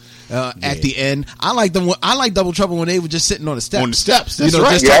Trouble at the end. I like Double Trouble when they were just sitting on the steps. That's just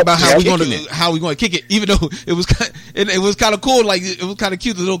right. talking about how we going to kick it. Even though And it was kind of cool. Like, it was kind of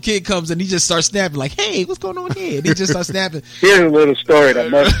cute. The little kid comes and he just starts snapping like, hey, what's going on here? And he just starts snapping. Here's a little story that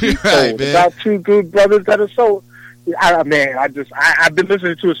must be told Right, man. about two good brothers that are so. I've been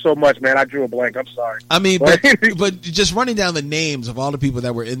listening to it so much, man. I drew a blank. I'm sorry. I mean, but just running down the names of all the people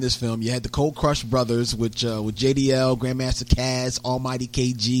that were in this film, you had the Cold Crush Brothers, with JDL, Grandmaster Caz, Almighty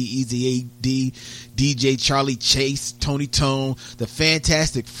KG, Easy AD, DJ Charlie Chase, Tony Tone, the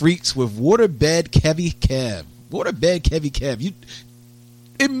Fantastic Freaks with Waterbed Kevy Kev. Waterbed Kevy Kev.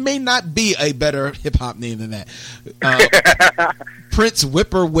 It may not be a better hip hop name than that. Prince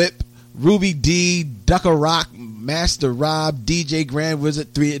Whipper Whip, Ruby D, Ducker Rock, Master Rob, DJ Grand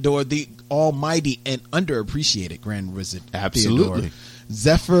Wizard Theodore, the almighty and underappreciated Grand Wizard Absolutely. Theodore.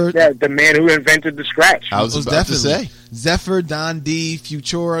 Zephyr, Yeah, the man who invented the scratch. I was about to say. Zephyr, Don D,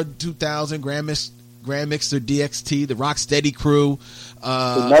 Futura 2000, Grand Mixer DXT, the Rocksteady Crew,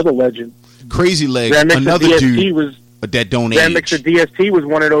 Another legend. Crazy Leg, Grand Mixer another DST dude was that don't Grand age. Mixer DST was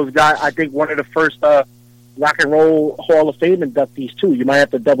one of those guys. I think one of the first Rock and Roll Hall of Fame inductees too. You might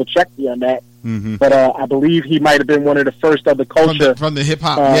have to double check me on that. Mm-hmm. But I believe he might have been one of the first of the culture from the hip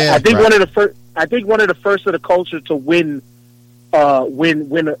hop. I think right. one of the first. I think one of the first of the culture to win a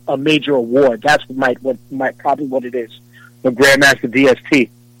major award. That's probably what it is. The Grandmaster DST.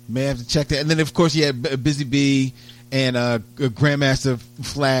 May have to check that. And then of course you had Busy Bee and Grandmaster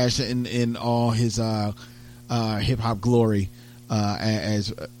Flash in all his hip hop glory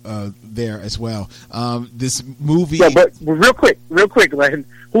as there as well. This movie. Yeah, but real quick, Len,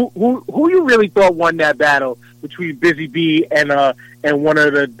 who you really thought won that battle between Busy Bee and one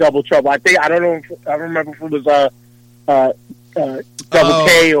of the Double Trouble? I don't know. I don't remember if it was Double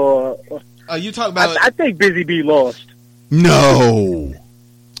K or. You talk about? I think Busy Bee lost. No.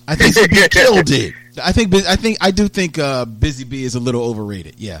 I think He killed it. I do think Busy Bee is a little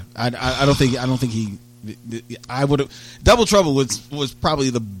overrated. Yeah, I don't think he. I would have. Double Trouble was probably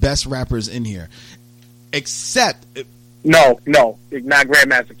the best rappers in here, except No, not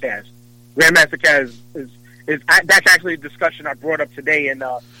Grandmaster Caz. Grandmaster Caz is that's actually a discussion I brought up today in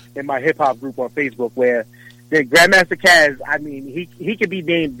my hip hop group on Facebook, where the Grandmaster Caz. I mean, he could be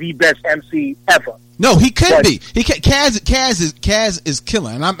named the best MC ever. No, he could be. He can, Caz is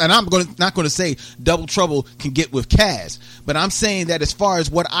killer, and I'm not going to say Double Trouble can get with Caz, but I'm saying that as far as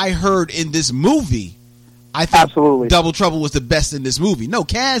what I heard in this movie, I think Absolutely. Double Trouble was the best in this movie. No,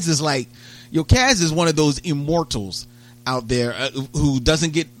 Caz is Caz is one of those immortals out there who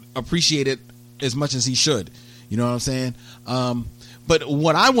doesn't get appreciated as much as he should. You know what I'm saying? But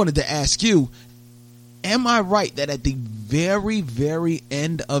what I wanted to ask you, am I right that at the very, very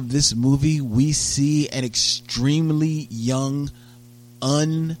end of this movie, we see an extremely young,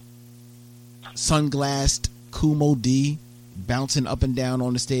 sunglassed Kumo D bouncing up and down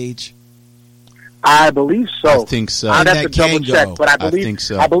on the stage? I believe so. I think so. I'd have That to double can check, go. but I think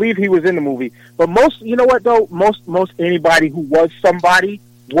so. I believe he was in the movie. But you know what though? Most anybody who was somebody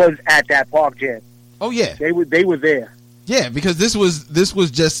was at that park jam. Oh yeah, They were there. yeah. Because this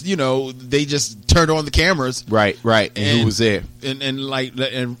was just they just turned on the cameras, Right. And who was there?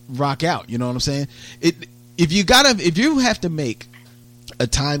 and rock out. You know what I'm saying? If you have to make a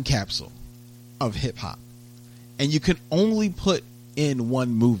time capsule of hip hop, and you can only put in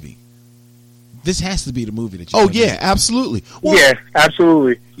one movie, this has to be the movie that you. Oh yeah, absolutely. Well, Yeah,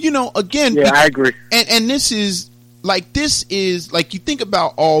 absolutely. Again, Yeah, I agree. And this is like you think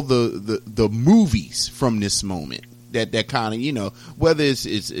about all the movies from this moment that kind of whether it's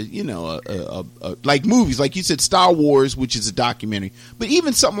like movies like you said, Star Wars, which is a documentary, but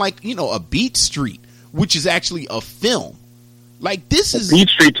even something like a Beat Street, which is actually a film. Like this is Beat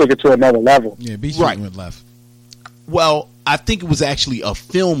Street took it to another level. Yeah, Beach Street Right. went left. Well, I think it was actually a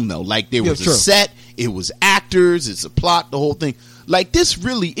film though. Like there was true. a set, it was actors, it's a plot, the whole thing. Like this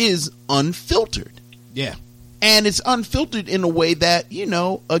really is unfiltered. Yeah. And it's unfiltered in a way that,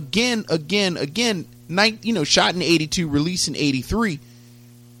 again, shot in 82, released in 83.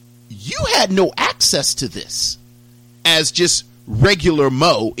 You had no access to this as just regular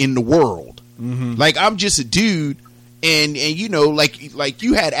Mo in the world. Mm-hmm. Like I'm just a dude and like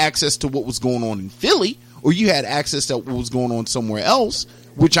you had access to what was going on in Philly, or you had access to what was going on somewhere else,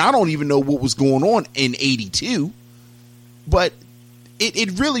 which I don't even know what was going on in 82. But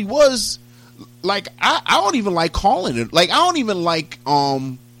it really was like I don't even like calling it, like I don't even like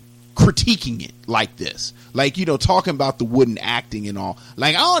critiquing it like this, like talking about the wooden acting and all.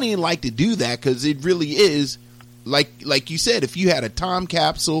 Like I don't even like to do that, because it really is like you said, if you had a time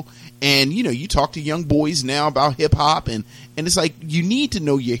capsule and you talk to young boys now about hip hop and it's like you need to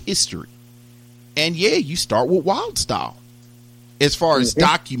know your history. And yeah, you start with Wild Style as far as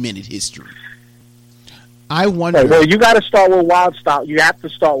documented history. I wonder. Well, you got to start with Wild Style. You have to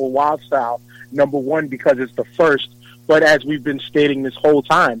start with Wild Style, number one, because it's the first. But as we've been stating this whole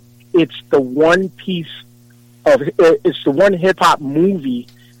time, it's the one hip hop movie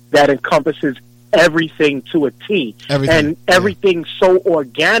that encompasses everything to a T, and everything so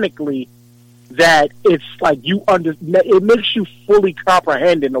organically that it's like it makes you fully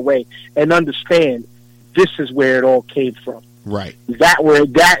comprehend in a way and understand this is where it all came from. Right. That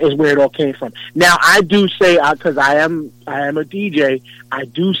is where it all came from. Now, I do say, because I am a DJ, I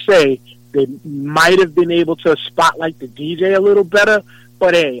do say they might have been able to spotlight the DJ a little better,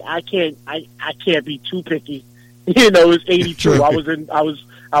 but hey, I can't be too picky. You know, it's 82. Sure. I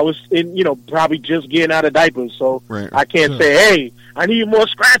was in, probably just getting out of diapers, so right. I can't say, hey, I need more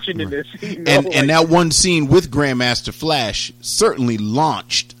scratching in this. And that one scene with Grandmaster Flash certainly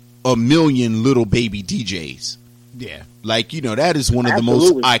launched a million little baby DJs. Yeah. Like, that is one of the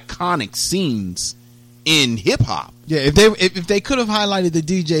most iconic scenes in hip hop. Yeah, if they could have highlighted the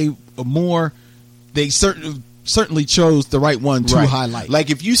DJ more, they certainly chose the right one to highlight.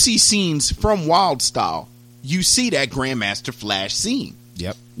 Like, if you see scenes from Wild Style, you see that Grandmaster Flash scene.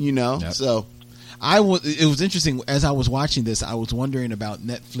 Yep. Yep. So it was interesting as I was watching this. I was wondering about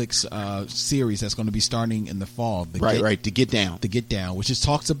Netflix series that's going to be starting in the fall. To Get Down, which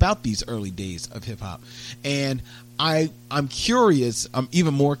talks about these early days of hip hop. And I'm curious. I'm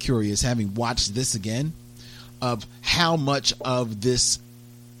even more curious, having watched this again, of how much of this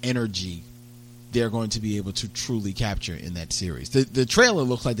energy they're going to be able to truly capture in that series. The trailer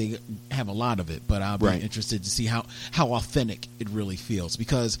looks like they have a lot of it, but I'll be interested to see how authentic it really feels,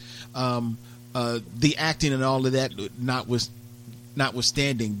 because the acting and all of that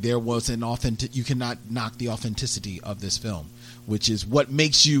notwithstanding, there was an authentic. You cannot knock the authenticity of this film, which is what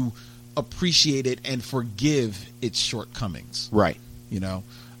makes you appreciate it and forgive its shortcomings. Right.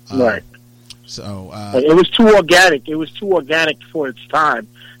 Right. So it was too organic. It was too organic for its time,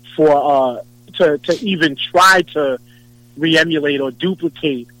 for to even try to re-emulate or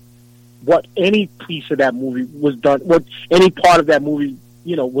duplicate what any piece of that movie was done, what any part of that movie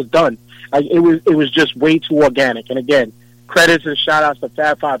was done. Like, it was just way too organic. And again, credits and shout outs to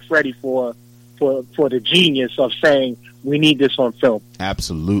Fab Five Freddy for the genius of saying we need this on film.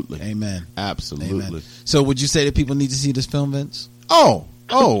 Absolutely. Amen. Absolutely. Amen. So would you say that people need to see this film, Vince?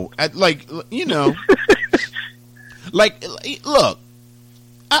 Look,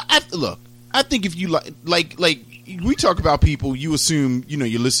 I think if you like we talk about people, you assume,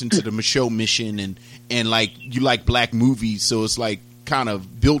 you listen to the show Mission and like you like black movies. So it's like kind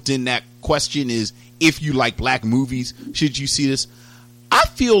of built in that question is, if you like black movies, should you see this? I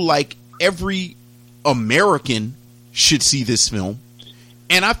feel like every American should see this film.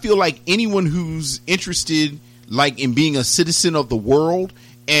 And I feel like anyone who's interested in being a citizen of the world,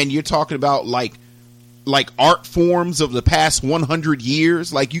 and you're talking about like art forms of the past 100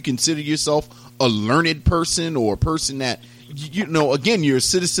 years, like you consider yourself a learned person or a person that, again, you're a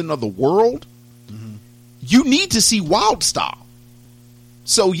citizen of the world, you need to see Wild Style.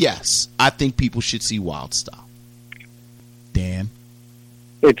 So yes, I think people should see Wild Style. Dan?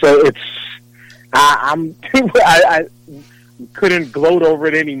 I couldn't gloat over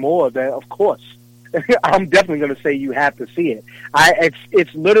it anymore. That, of course, I'm definitely going to say you have to see it.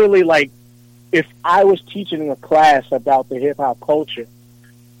 It's literally like, if I was teaching a class about the hip hop culture,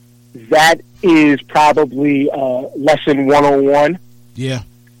 that is probably lesson 101. Yeah.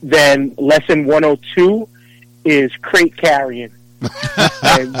 Then lesson 102 is crate carrying.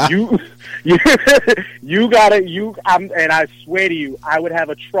 And and I swear to you, I would have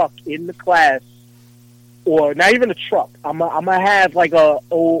a truck in the class, or not even a truck. I'm gonna have like a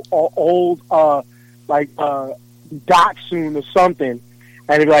old Datsun or something,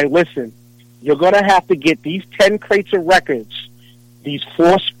 and be like, listen, you're going to have to get these 10 crates of records, these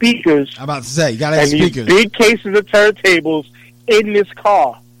 4 speakers. I'm about to say, you got to have speakers. These big cases of turntables in this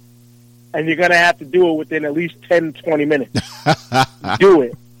car. And you're going to have to do it within at least 10, 20 minutes. Do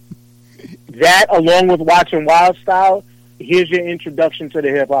it. That, along with watching Wild Style, here's your introduction to the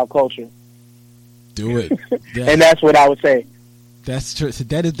hip-hop culture. Do it. And that's what I would say. That's true. So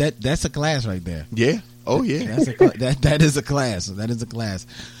that's a class right there. Yeah. Oh, yeah. That is a class. That is a class.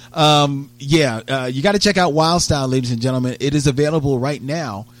 You got to check out Wild Style, ladies and gentlemen. It is available right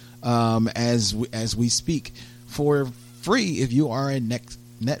now, as we speak, for free if you are a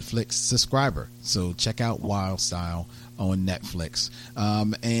Netflix subscriber. So check out Wild Style on Netflix.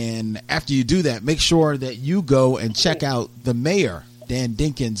 And after you do that, make sure that you go and check out the mayor, Dan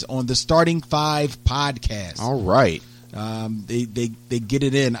Dinkins, on the Starting Five podcast. All right. They get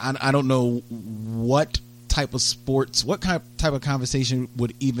it in. I don't know what type of sports, what type of conversation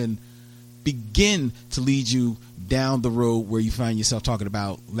would even begin to lead you down the road where you find yourself talking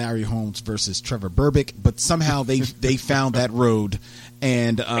about Larry Holmes versus Trevor Berbick, but somehow they found that road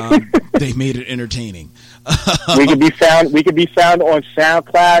and they made it entertaining. We could be found on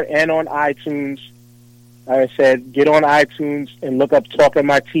SoundCloud and on iTunes. Like I said, get on iTunes and look up Talking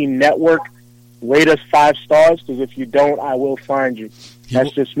My Team Network. Rate us 5 stars, because if you don't, I will find you.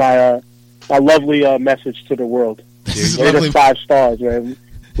 That's just my lovely message to the world. Rate us 5 stars, man.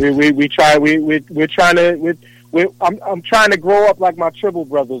 I'm trying to grow up like my Tribble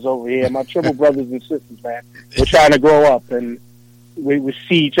brothers over here, my Tribble brothers and sisters, man. We're trying to grow up, and we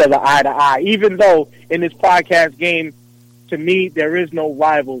see each other eye to eye. Even though in this podcast game, to me, there is no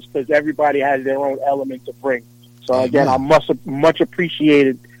rivals, because everybody has their own element to bring. So again, I'm much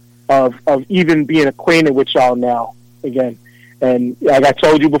appreciated of even being acquainted with y'all now again. And like I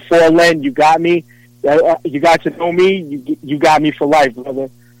told you before, Len, you got me. You got to know me. You got me for life, brother.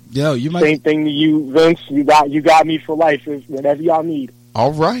 Yo, same thing to you, Vince. You got me for life. Whatever y'all need.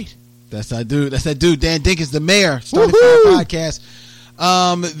 All right. That's that dude. Dan Dinkins, the mayor. Starting our podcast.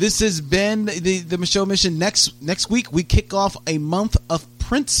 This has been the Michelle Mission. Next week we kick off a month of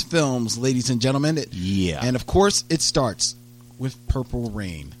Prince films, ladies and gentlemen. Yeah. And of course it starts with Purple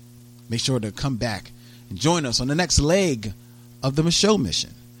Rain. Make sure to come back and join us on the next leg of the Michelle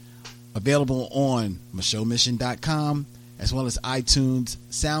Mission. Available on MichelleMission.com, as well as iTunes,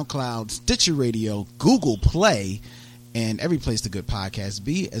 SoundCloud, Stitcher Radio, Google Play, and every place the good podcasts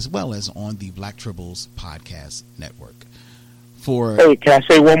be, as well as on the Black Tribbles Podcast Network. Hey, can I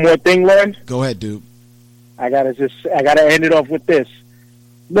say one more thing, Len? Go ahead, dude. I gotta end it off with this.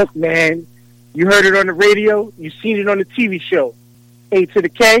 Look, man, you heard it on the radio, you seen it on the TV show. A to the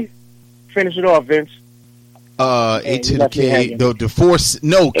K. Finish it off, Vince. A to the K. The force.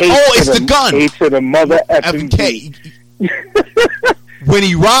 No. It's the gun. A to the mother effing K. When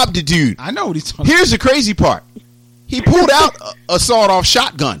he robbed the dude. I know what he's talking. Here's the crazy part. He pulled out a sawed-off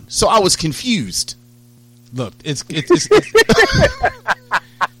shotgun, so I was confused. Look, it's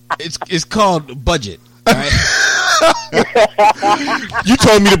called budget. Right? You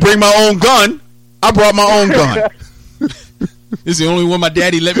told me to bring my own gun. I brought my own gun. This is the only one my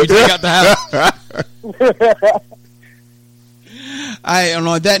daddy let me take out the house. All right, and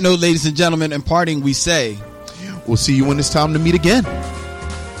on that note, ladies and gentlemen, in parting, we say, we'll see you when it's time to meet again.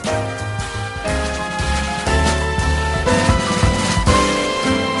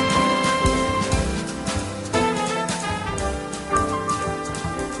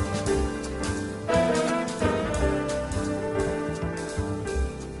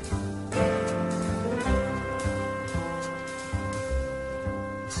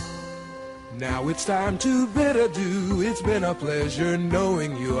 Now it's time to bid adieu. It's been a pleasure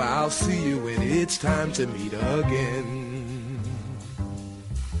knowing you. I'll see you when it's time to meet again.